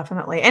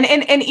 Definitely. And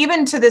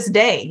even to this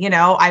day,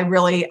 I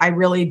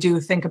really do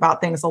think about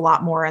things a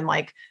lot more and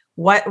like,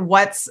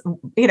 what's,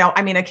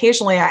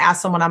 occasionally I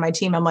ask someone on my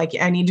team, I'm like,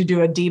 I need to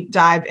do a deep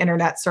dive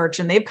internet search.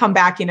 And they've come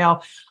back,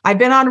 I've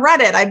been on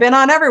Reddit, I've been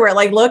on everywhere,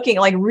 like looking,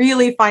 like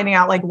really finding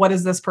out like, what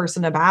is this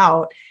person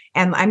about?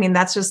 And I mean,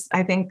 that's just,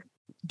 I think,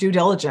 due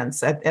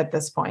diligence at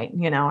this point.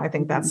 I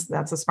think that's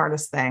the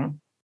smartest thing.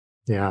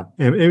 Yeah.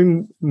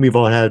 And we've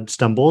all had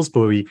stumbles,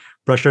 but we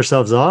brush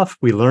ourselves off,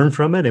 we learn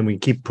from it, and we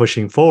keep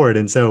pushing forward.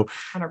 And so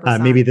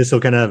maybe this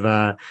will kind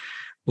of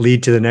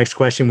lead to the next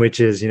question, which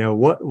is,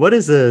 what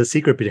is the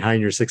secret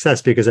behind your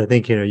success? Because I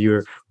think,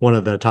 you're one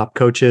of the top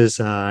coaches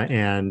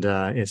and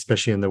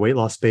especially in the weight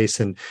loss space,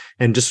 and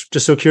just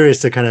so curious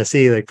to kind of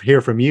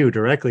hear from you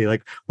directly,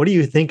 like, what do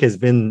you think has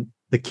been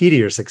the key to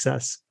your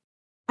success?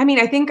 I mean,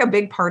 I think a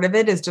big part of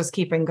it is just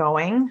keeping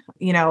going,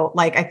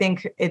 I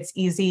think it's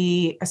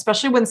easy,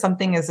 especially when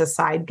something is a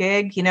side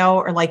gig,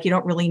 or like you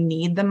don't really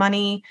need the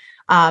money.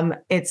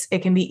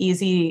 It can be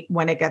easy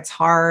when it gets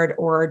hard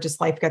or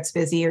just life gets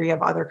busy or you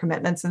have other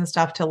commitments and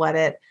stuff to let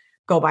it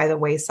go by the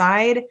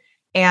wayside.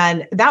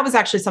 And that was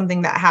actually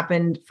something that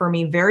happened for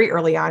me very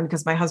early on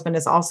because my husband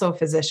is also a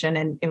physician,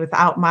 and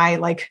without my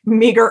like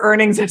meager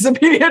earnings as a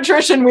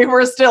pediatrician, we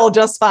were still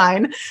just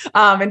fine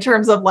in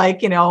terms of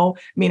like,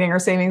 meeting our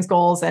savings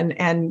goals and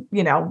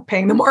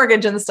paying the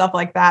mortgage and stuff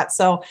like that.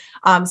 So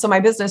my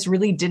business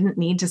really didn't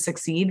need to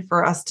succeed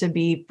for us to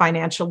be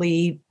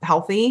financially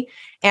healthy.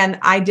 And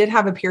I did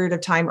have a period of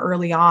time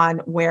early on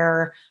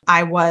where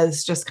I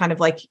was just kind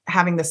of like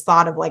having this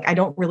thought of like, I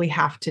don't really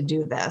have to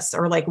do this.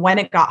 Or like when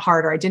it got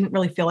harder, I didn't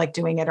really feel like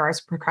doing it, or I was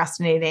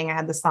procrastinating. I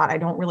had this thought, I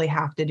don't really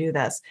have to do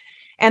this.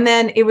 And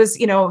then it was,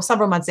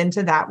 several months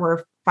into that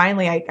where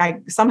finally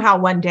I somehow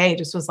one day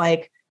just was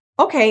like,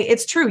 okay,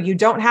 it's true. You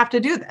don't have to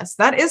do this.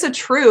 That is a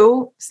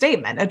true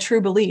statement, a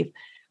true belief.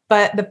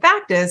 But the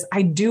fact is,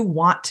 I do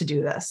want to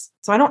do this.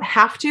 So I don't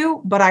have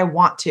to, but I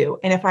want to.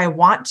 And if I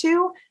want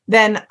to,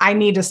 then I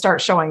need to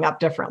start showing up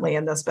differently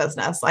in this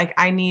business. Like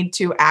I need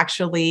to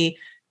actually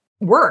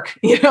work,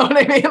 you know what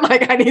I mean?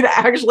 Like I need to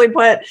actually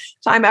put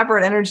time,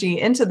 effort, energy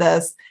into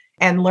this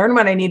and learn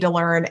what I need to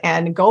learn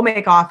and go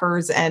make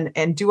offers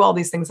and do all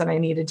these things that I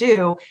need to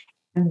do.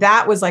 And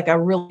that was like a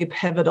really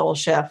pivotal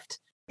shift.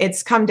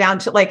 It's come down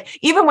to like,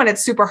 even when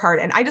it's super hard.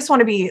 And I just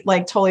want to be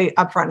like totally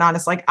upfront and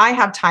honest. Like I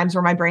have times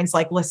where my brain's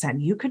like, listen,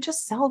 you could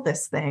just sell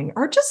this thing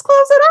or just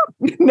close it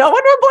up. No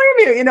one will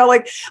blame you,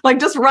 like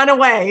just run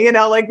away,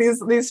 like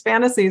these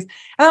fantasies.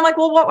 And I'm like,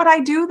 well, what would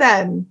I do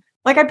then?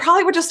 Like, I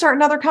probably would just start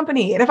another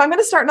company. And if I'm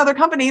going to start another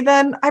company,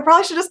 then I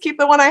probably should just keep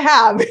the one I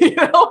have,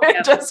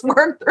 and just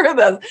work through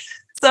this.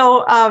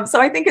 So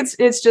I think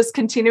it's just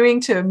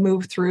continuing to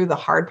move through the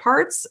hard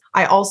parts.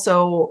 I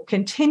also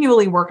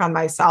continually work on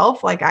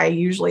myself. Like I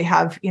usually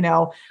have,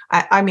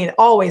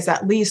 always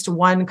at least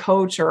one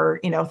coach or,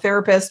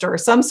 therapist or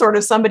some sort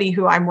of somebody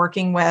who I'm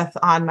working with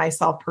on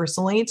myself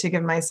personally to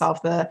give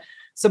myself the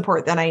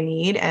support that I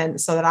need. And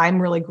so that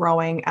I'm really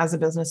growing as a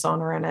business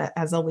owner and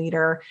as a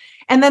leader.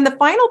 And then the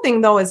final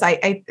thing though, is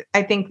I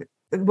think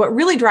what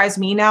really drives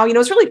me now,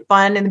 it's really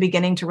fun in the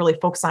beginning to really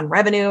focus on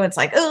revenue. It's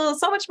like, oh,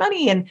 so much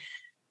money. And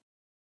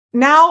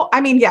now,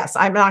 yes,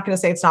 I'm not going to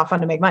say it's not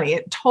fun to make money.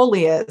 It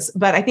totally is.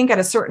 But I think at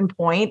a certain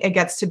point, it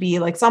gets to be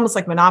like, it's almost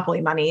like monopoly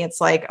money.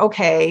 It's like,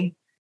 okay.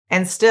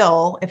 And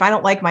still, if I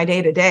don't like my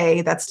day to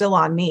day, that's still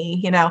on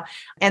me,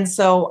 And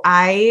so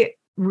I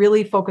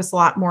really focus a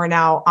lot more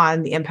now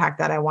on the impact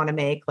that I want to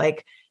make.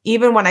 Like,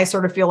 even when I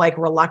sort of feel like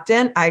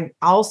reluctant, I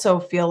also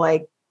feel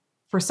like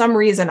for some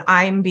reason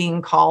I'm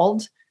being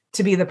called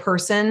to be the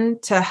person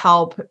to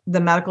help the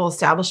medical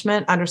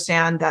establishment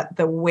understand that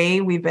the way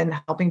we've been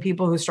helping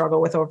people who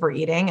struggle with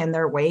overeating and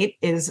their weight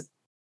is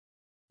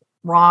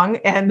wrong.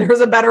 And there's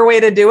a better way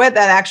to do it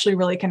that actually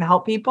really can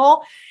help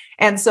people.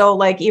 And so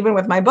like, even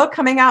with my book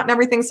coming out and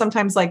everything,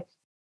 sometimes like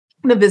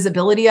the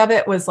visibility of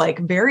it was like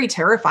very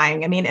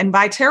terrifying. And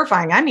by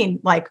terrifying, I mean,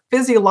 like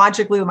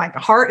physiologically, my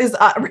heart is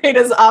up, rate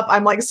is up.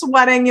 I'm like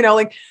sweating,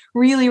 like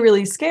really,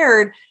 really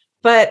scared.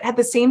 But at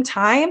the same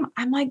time,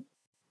 I'm like,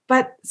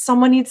 but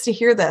someone needs to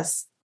hear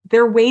this.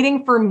 They're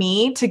waiting for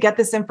me to get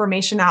this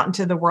information out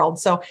into the world.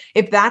 So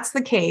if that's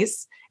the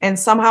case, and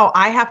somehow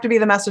I have to be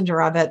the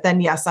messenger of it,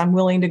 then yes, I'm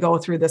willing to go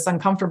through this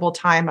uncomfortable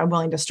time. I'm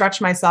willing to stretch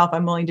myself.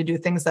 I'm willing to do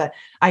things that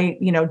I,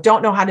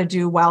 don't know how to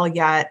do well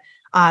yet,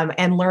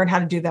 and learn how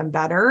to do them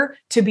better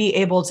to be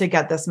able to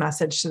get this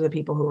message to the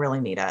people who really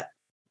need it.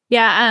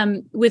 Yeah.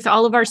 With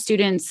all of our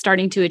students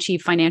starting to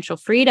achieve financial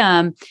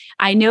freedom,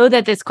 I know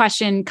that this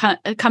question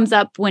comes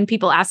up when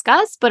people ask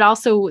us, but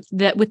also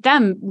that with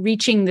them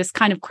reaching this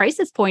kind of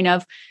crisis point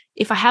of,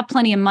 if I have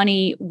plenty of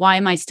money, why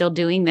am I still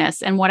doing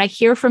this? And what I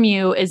hear from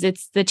you is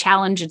it's the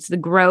challenge, it's the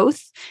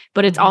growth,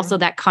 but it's also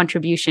that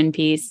contribution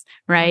piece,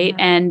 right?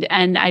 And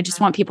I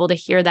just want people to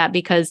hear that,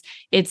 because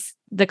it's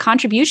the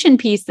contribution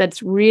piece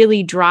that's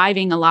really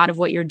driving a lot of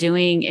what you're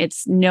doing.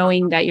 It's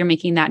knowing that you're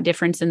making that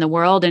difference in the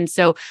world. And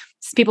so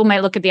people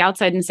might look at the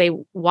outside and say,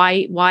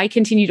 why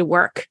continue to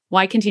work?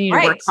 Why continue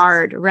to work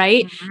hard?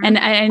 Right. And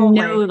I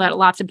know that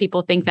lots of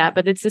people think that,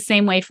 but it's the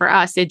same way for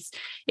us.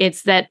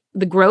 It's that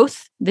the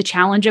growth, the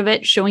challenge of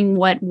it, showing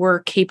what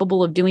we're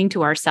capable of doing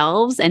to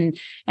ourselves, and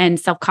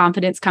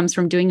self-confidence comes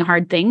from doing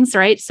hard things.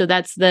 Right. So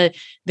that's the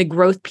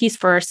growth piece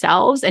for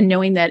ourselves, and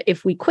knowing that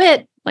if we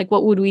quit, like,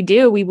 what would we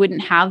do? We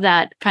wouldn't have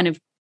that kind of,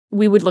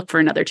 we would look for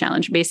another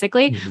challenge,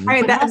 basically.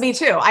 Me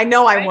too. I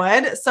know I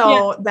would.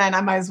 So then I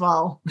might as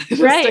well.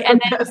 Right.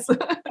 And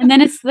then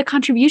it's the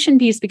contribution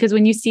piece, because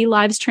when you see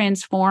lives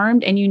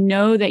transformed and you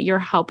know that you're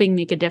helping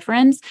make a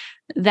difference,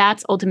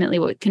 that's ultimately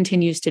what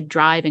continues to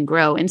drive and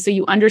grow. And so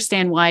you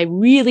understand why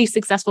really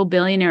successful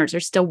billionaires are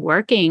still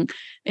working.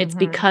 It's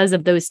because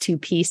of those two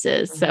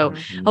pieces. So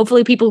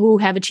hopefully people who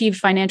have achieved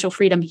financial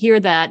freedom hear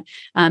that,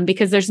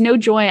 because there's no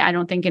joy, I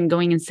don't think, in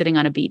going and sitting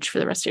on a beach for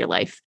the rest of your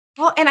life.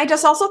 Well, and I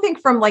just also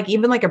think from like,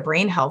 even like a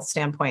brain health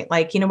standpoint,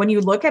 like, when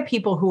you look at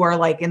people who are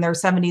like in their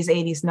 70s,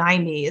 80s,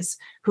 90s,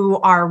 who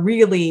are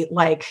really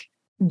like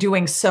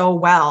doing so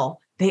well,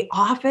 they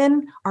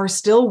often are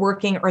still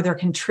working, or they're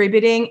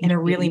contributing in a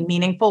really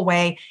meaningful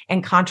way.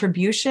 And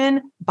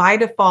contribution by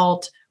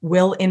default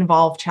will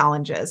involve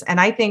challenges.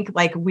 And I think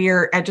like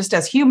we're just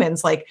as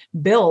humans, like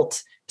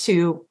built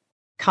to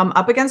come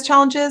up against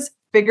challenges,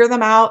 figure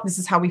them out. This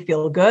is how we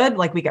feel good.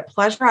 Like we get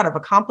pleasure out of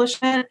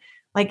accomplishment.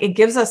 Like it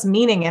gives us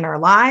meaning in our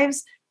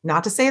lives.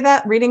 Not to say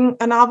that reading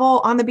a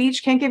novel on the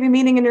beach can't give you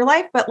meaning in your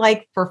life, but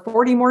like for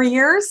 40 more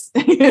years,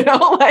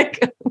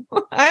 like,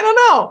 I don't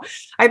know.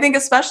 I think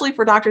especially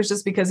for doctors,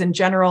 just because in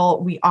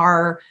general, we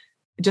are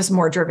just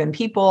more driven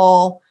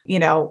people. I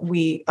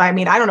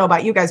don't know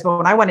about you guys, but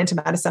when I went into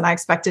medicine, I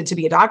expected to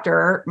be a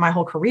doctor my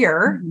whole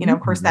career. Of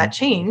course that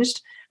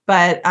changed.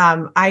 But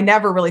I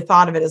never really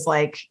thought of it as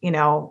like,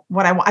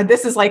 what I want.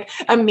 This is like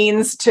a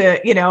means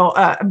to,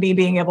 me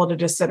being able to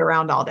just sit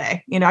around all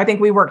day. I think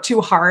we work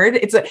too hard.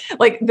 It's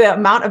like the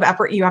amount of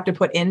effort you have to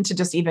put into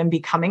just even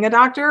becoming a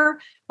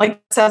doctor,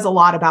 like says a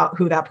lot about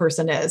who that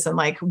person is and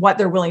like what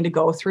they're willing to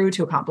go through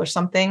to accomplish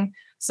something.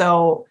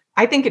 So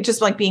I think it's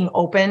just like being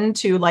open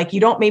to like,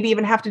 you don't maybe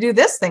even have to do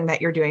this thing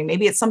that you're doing.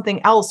 Maybe it's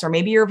something else, or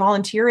maybe you're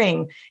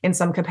volunteering in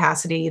some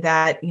capacity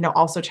that,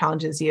 also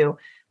challenges you.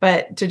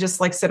 But to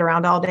just like sit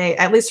around all day,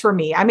 at least for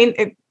me, I mean,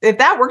 if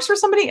that works for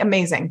somebody,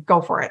 amazing,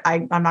 go for it.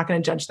 I'm not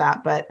going to judge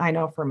that, but I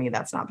know for me,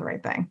 that's not the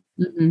right thing.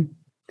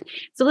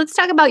 So let's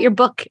talk about your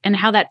book and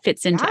how that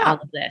fits into all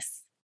of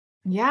this.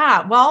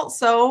 Yeah. Well,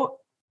 so,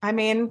 I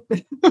mean,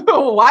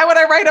 why would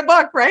I write a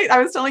book, right?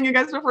 I was telling you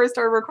guys before I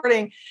started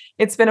recording,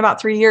 it's been about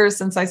 3 years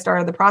since I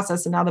started the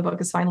process, and now the book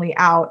is finally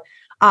out.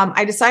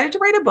 I decided to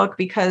write a book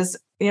because,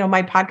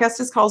 my podcast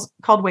is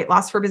called Weight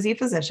Loss for Busy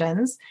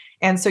Physicians.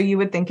 And so you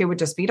would think it would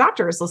just be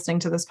doctors listening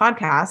to this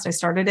podcast. I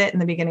started it in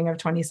the beginning of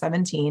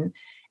 2017.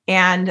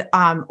 And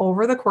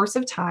over the course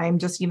of time,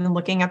 just even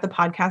looking at the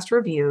podcast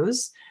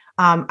reviews,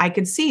 I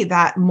could see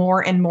that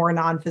more and more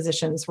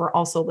non-physicians were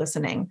also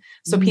listening.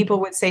 So people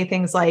would say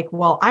things like,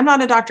 well, I'm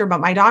not a doctor, but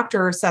my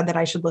doctor said that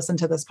I should listen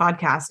to this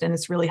podcast, and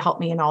it's really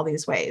helped me in all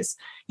these ways,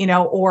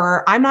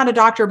 or I'm not a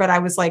doctor, but I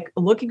was like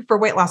looking for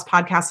weight loss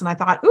podcasts and I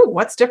thought, ooh,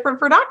 what's different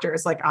for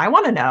doctors? Like, I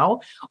want to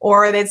know.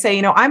 Or they'd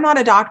say, I'm not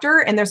a doctor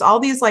and there's all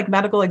these like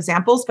medical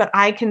examples, but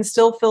I can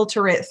still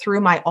filter it through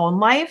my own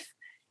life.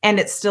 And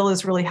it still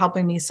is really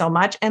helping me so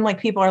much. And like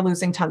people are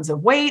losing tons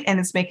of weight and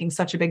it's making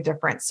such a big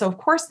difference. So of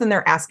course, then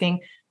they're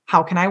asking,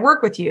 how can I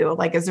work with you?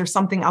 Like, is there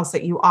something else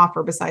that you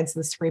offer besides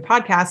this free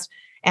podcast?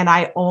 And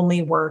I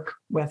only work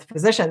with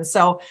physicians.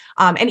 So,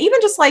 and even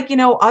just like,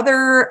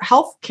 other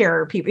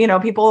healthcare people,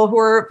 people who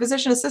are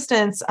physician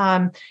assistants,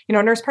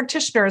 nurse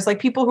practitioners, like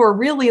people who are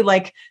really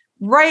like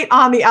right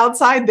on the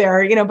outside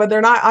there, but they're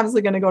not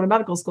obviously going to go to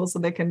medical school so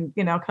they can,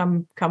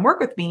 come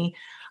work with me.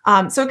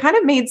 So it kind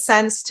of made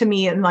sense to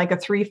me in like a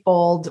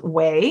threefold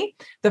way.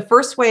 The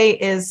first way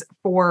is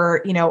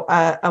for,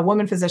 a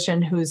woman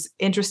physician who's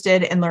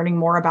interested in learning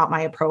more about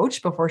my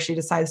approach before she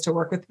decides to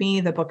work with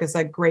me. The book is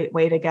a great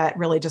way to get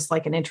really just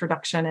like an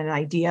introduction and an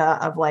idea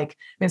of like,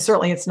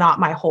 certainly it's not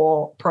my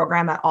whole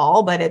program at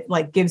all, but it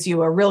like gives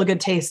you a really good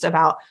taste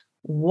about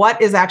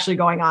what is actually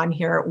going on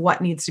here,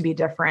 what needs to be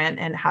different,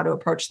 and how to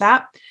approach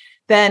that.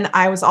 Then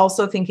I was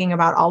also thinking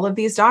about all of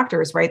these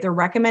doctors, right? They're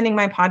recommending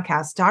my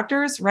podcast.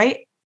 Doctors,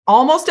 right?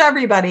 Almost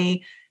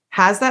everybody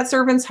has that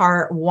servant's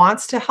heart,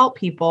 wants to help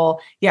people,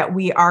 yet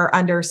we are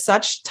under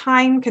such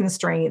time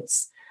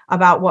constraints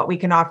about what we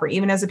can offer.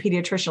 Even as a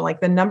pediatrician, like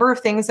the number of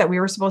things that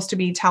we were supposed to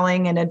be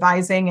telling and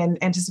advising and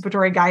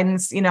anticipatory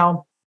guidance,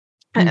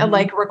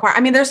 like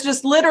require, there's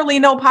just literally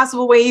no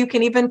possible way you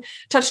can even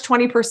touch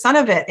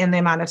 20% of it in the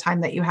amount of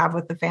time that you have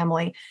with the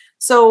family.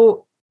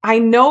 So I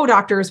know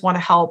doctors want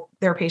to help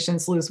their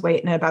patients lose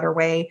weight in a better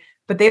way,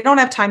 but they don't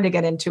have time to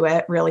get into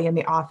it really in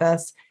the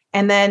office.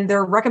 And then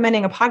they're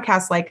recommending a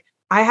podcast. Like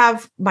I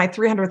have my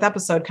 300th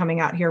episode coming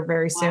out here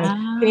very soon.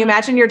 Wow. Can you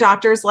imagine your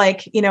doctor's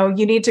like, you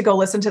need to go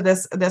listen to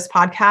this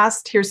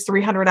podcast. Here's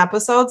 300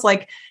 episodes.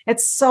 Like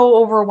it's so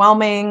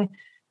overwhelming.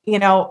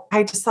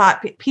 I just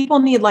thought people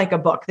need like a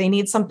book. They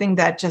need something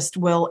that just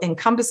will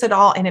encompass it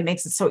all. And it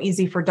makes it so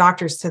easy for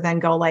doctors to then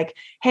go like,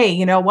 hey,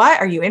 you know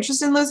what? Are you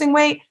interested in losing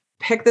weight?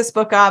 Pick this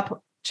book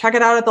up. Check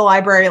it out at the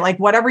library, like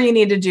whatever you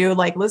need to do,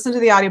 like listen to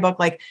the audiobook,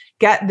 like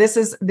this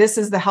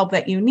is the help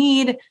that you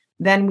need.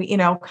 Then we,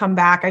 come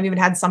back. I've even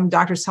had some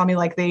doctors tell me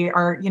like they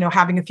are,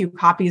 having a few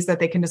copies that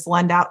they can just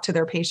lend out to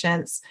their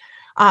patients.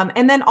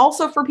 And then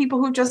also for people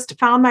who just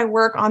found my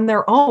work on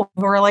their own,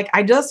 who are like,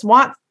 I just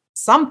want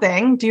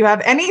something. Do you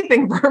have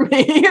anything for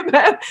me?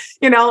 That,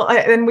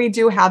 and we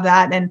do have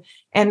that,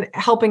 and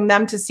helping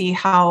them to see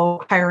how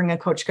hiring a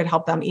coach could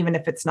help them, even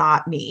if it's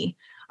not me.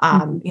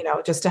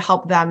 Just to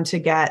help them to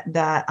get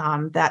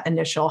that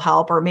initial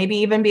help, or maybe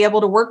even be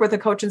able to work with a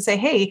coach and say,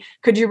 hey,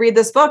 could you read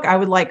this book? I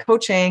would like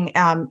coaching,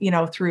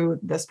 through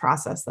this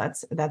process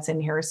that's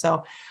in here.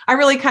 So I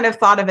really kind of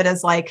thought of it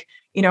as like,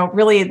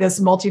 really this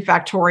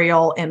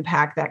multifactorial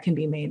impact that can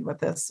be made with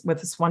this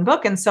one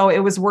book. And so it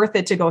was worth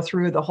it to go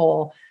through the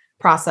whole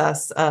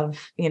process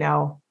of,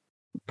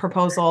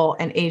 proposal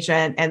and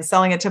agent and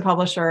selling it to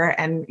publisher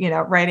and,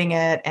 writing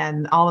it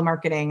and all the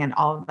marketing and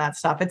all of that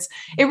stuff.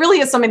 It really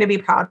is something to be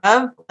proud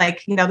of.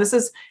 Like, this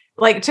is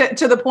like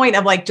to the point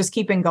of like, just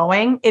keeping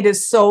going. It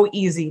is so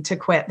easy to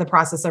quit the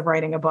process of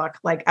writing a book,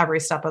 like every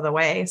step of the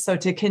way. So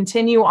to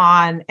continue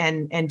on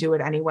and do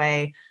it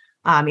anyway.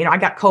 I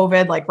got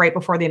COVID like right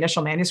before the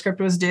initial manuscript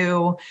was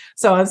due.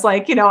 So it's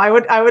like, I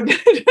would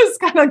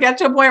just kind of get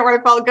to a point where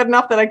I felt good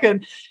enough that I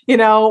could,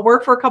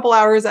 work for a couple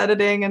hours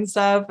editing and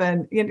stuff.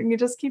 And you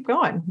just keep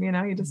going,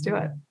 you just do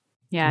it.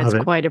 Yeah.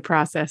 It's quite a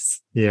process.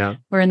 Yeah.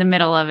 We're in the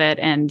middle of it.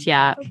 And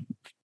yeah,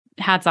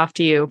 hats off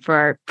to you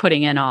for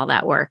putting in all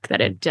that work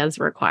that it does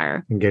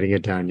require. And getting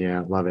it done.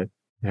 Yeah. Love it.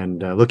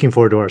 And looking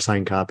forward to our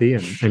signed copy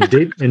and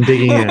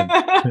digging in.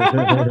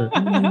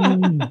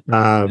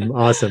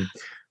 Awesome.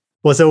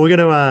 Well, so we're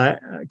going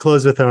to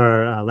close with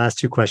our last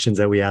two questions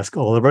that we ask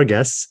all of our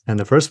guests. And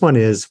the first one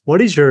is,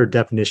 what is your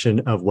definition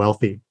of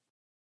wealthy?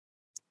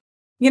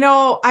 I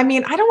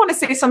don't want to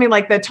say something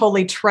like that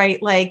totally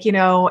trite, like,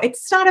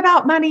 it's not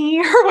about money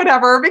or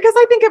whatever, because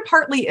I think it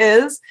partly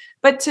is.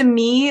 But to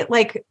me,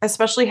 like,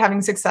 especially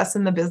having success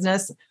in the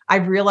business,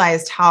 I've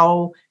realized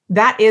how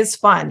that is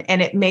fun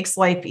and it makes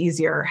life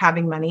easier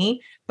having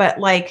money. But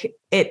like,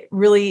 it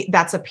really,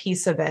 that's a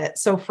piece of it.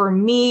 So for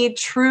me,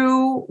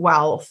 true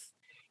wealth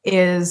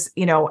is,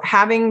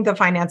 having the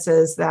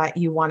finances that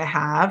you want to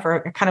have,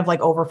 or kind of like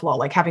overflow,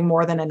 like having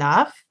more than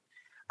enough,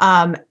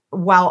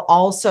 while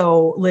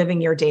also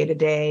living your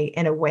day-to-day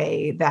in a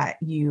way that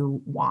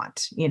you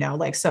want,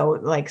 so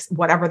like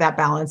whatever that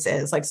balance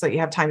is, like, so you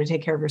have time to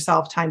take care of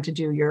yourself, time to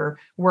do your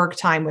work,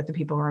 time with the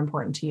people who are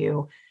important to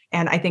you.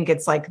 And I think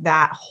it's like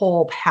that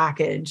whole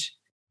package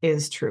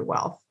is true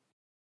wealth.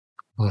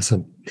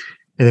 Awesome.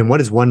 And then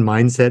what is one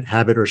mindset,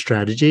 habit, or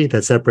strategy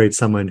that separates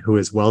someone who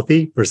is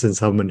wealthy versus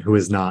someone who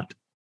is not?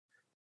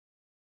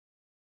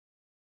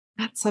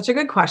 That's such a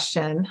good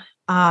question.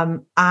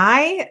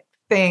 I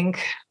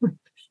think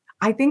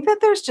I think that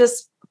there's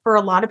just, for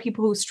a lot of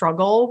people who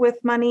struggle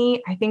with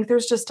money, I think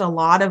there's just a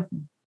lot of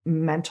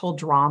mental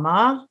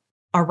drama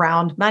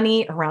around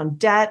money, around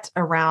debt,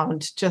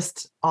 around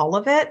just all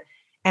of it.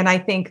 And I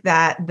think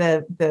that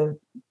the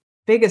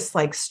biggest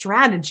like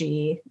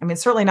strategy, I mean,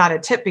 certainly not a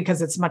tip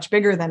because it's much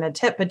bigger than a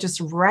tip, but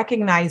just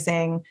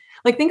recognizing,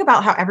 like, think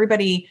about how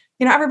everybody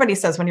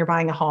says when you're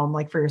buying a home,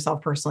 like for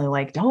yourself personally,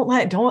 like, don't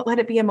let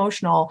it be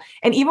emotional.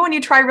 And even when you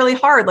try really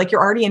hard, like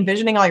you're already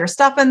envisioning all your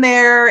stuff in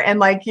there and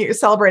like you're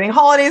celebrating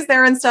holidays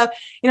there and stuff,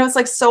 it's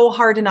like so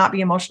hard to not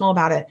be emotional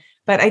about it.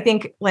 But I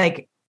think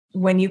like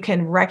when you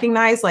can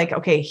recognize like,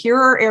 okay, here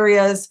are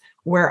areas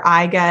where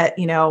I get,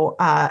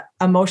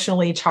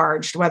 emotionally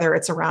charged, whether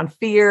it's around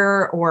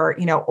fear or,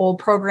 old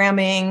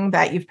programming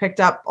that you've picked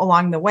up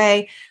along the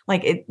way,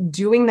 like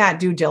doing that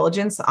due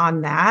diligence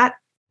on that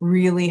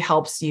really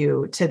helps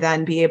you to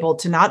then be able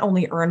to not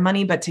only earn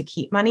money, but to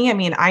keep money. I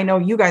mean, I know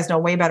you guys know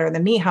way better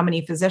than me how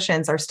many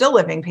physicians are still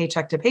living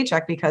paycheck to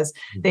paycheck because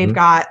they've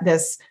got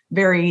this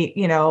very,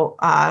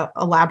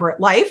 elaborate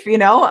life,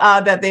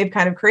 that they've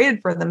kind of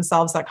created for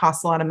themselves that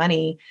costs a lot of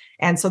money.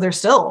 And so they're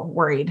still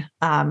worried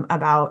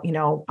about,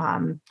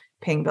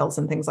 paying bills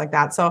and things like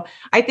that. So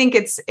I think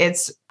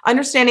it's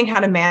understanding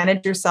how to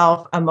manage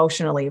yourself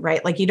emotionally,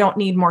 right? Like you don't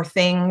need more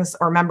things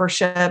or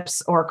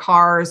memberships or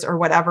cars or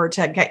whatever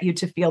to get you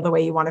to feel the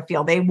way you want to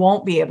feel. They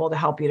won't be able to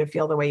help you to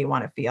feel the way you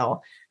want to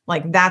feel.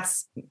 Like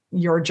that's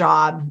your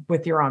job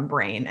with your own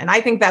brain. And I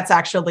think that's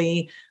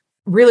actually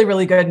really,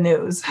 really good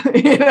news,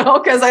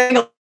 because I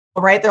think,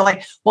 right, they're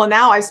like, well,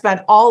 now I've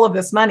spent all of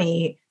this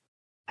money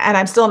and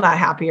I'm still not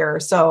happier.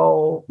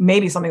 So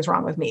maybe something's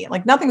wrong with me.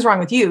 Like nothing's wrong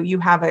with you. You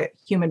have a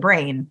human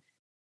brain.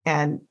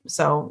 And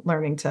so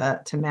learning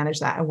to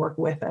manage that and work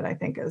with it, I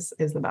think is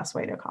the best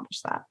way to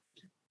accomplish that.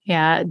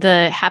 Yeah.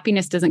 The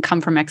happiness doesn't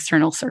come from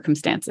external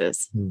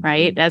circumstances,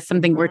 right? That's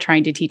something we're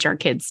trying to teach our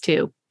kids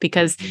too,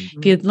 because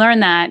if you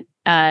learn that,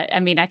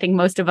 I think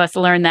most of us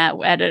learn that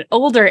at an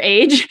older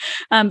age,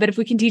 but if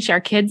we can teach our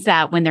kids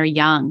that when they're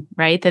young,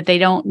 right, that they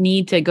don't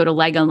need to go to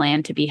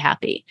Legoland to be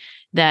happy,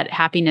 that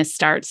happiness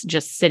starts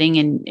just sitting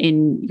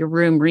in your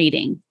room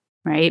reading,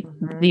 right?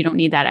 You don't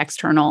need that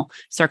external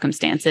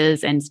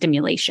circumstances and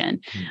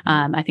stimulation.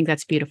 I think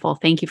that's beautiful.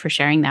 Thank you for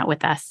sharing that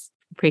with us.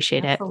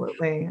 Appreciate it.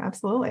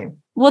 Absolutely.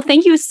 Well,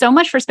 thank you so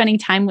much for spending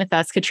time with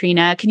us,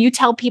 Katrina. Can you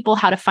tell people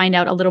how to find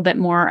out a little bit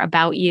more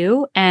about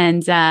you?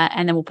 And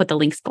then we'll put the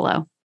links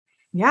below.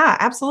 Yeah,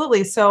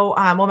 absolutely. So,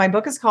 my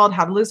book is called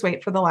How to Lose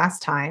Weight for the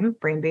Last Time,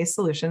 Brain-Based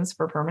Solutions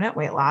for Permanent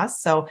Weight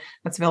Loss. So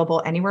that's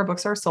available anywhere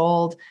books are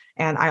sold.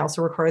 And I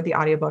also recorded the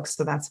audiobooks.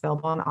 So that's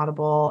available on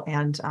Audible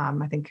and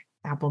I think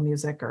Apple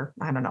Music, or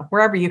I don't know,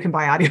 wherever you can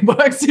buy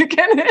audiobooks, you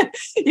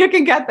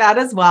can get that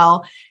as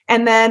well.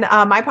 And then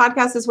my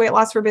podcast is Weight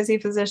Loss for Busy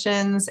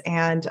Physicians.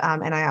 And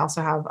I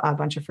also have a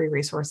bunch of free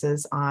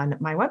resources on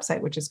my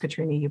website, which is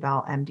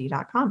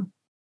katrinaubellmd.com.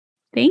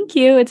 Thank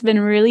you. It's been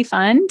really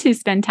fun to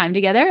spend time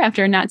together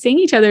after not seeing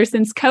each other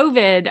since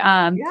COVID.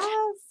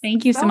 Yes.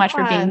 Thank you so much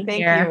for being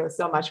here. Thank you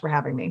so much for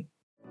having me.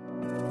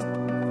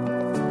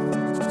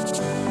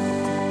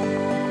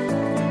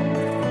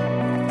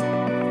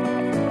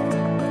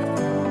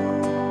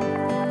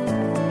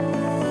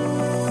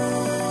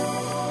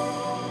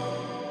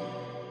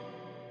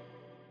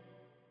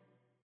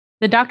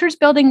 The Doctors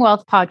Building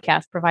Wealth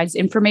podcast provides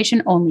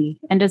information only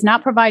and does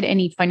not provide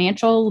any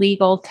financial,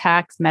 legal,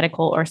 tax,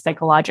 medical, or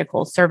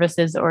psychological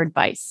services or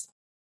advice.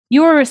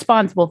 You are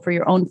responsible for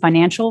your own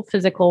financial,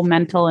 physical,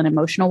 mental, and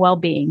emotional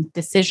well-being,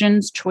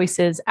 decisions,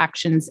 choices,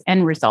 actions,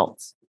 and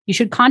results. You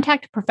should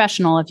contact a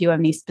professional if you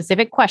have any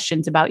specific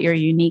questions about your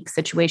unique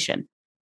situation.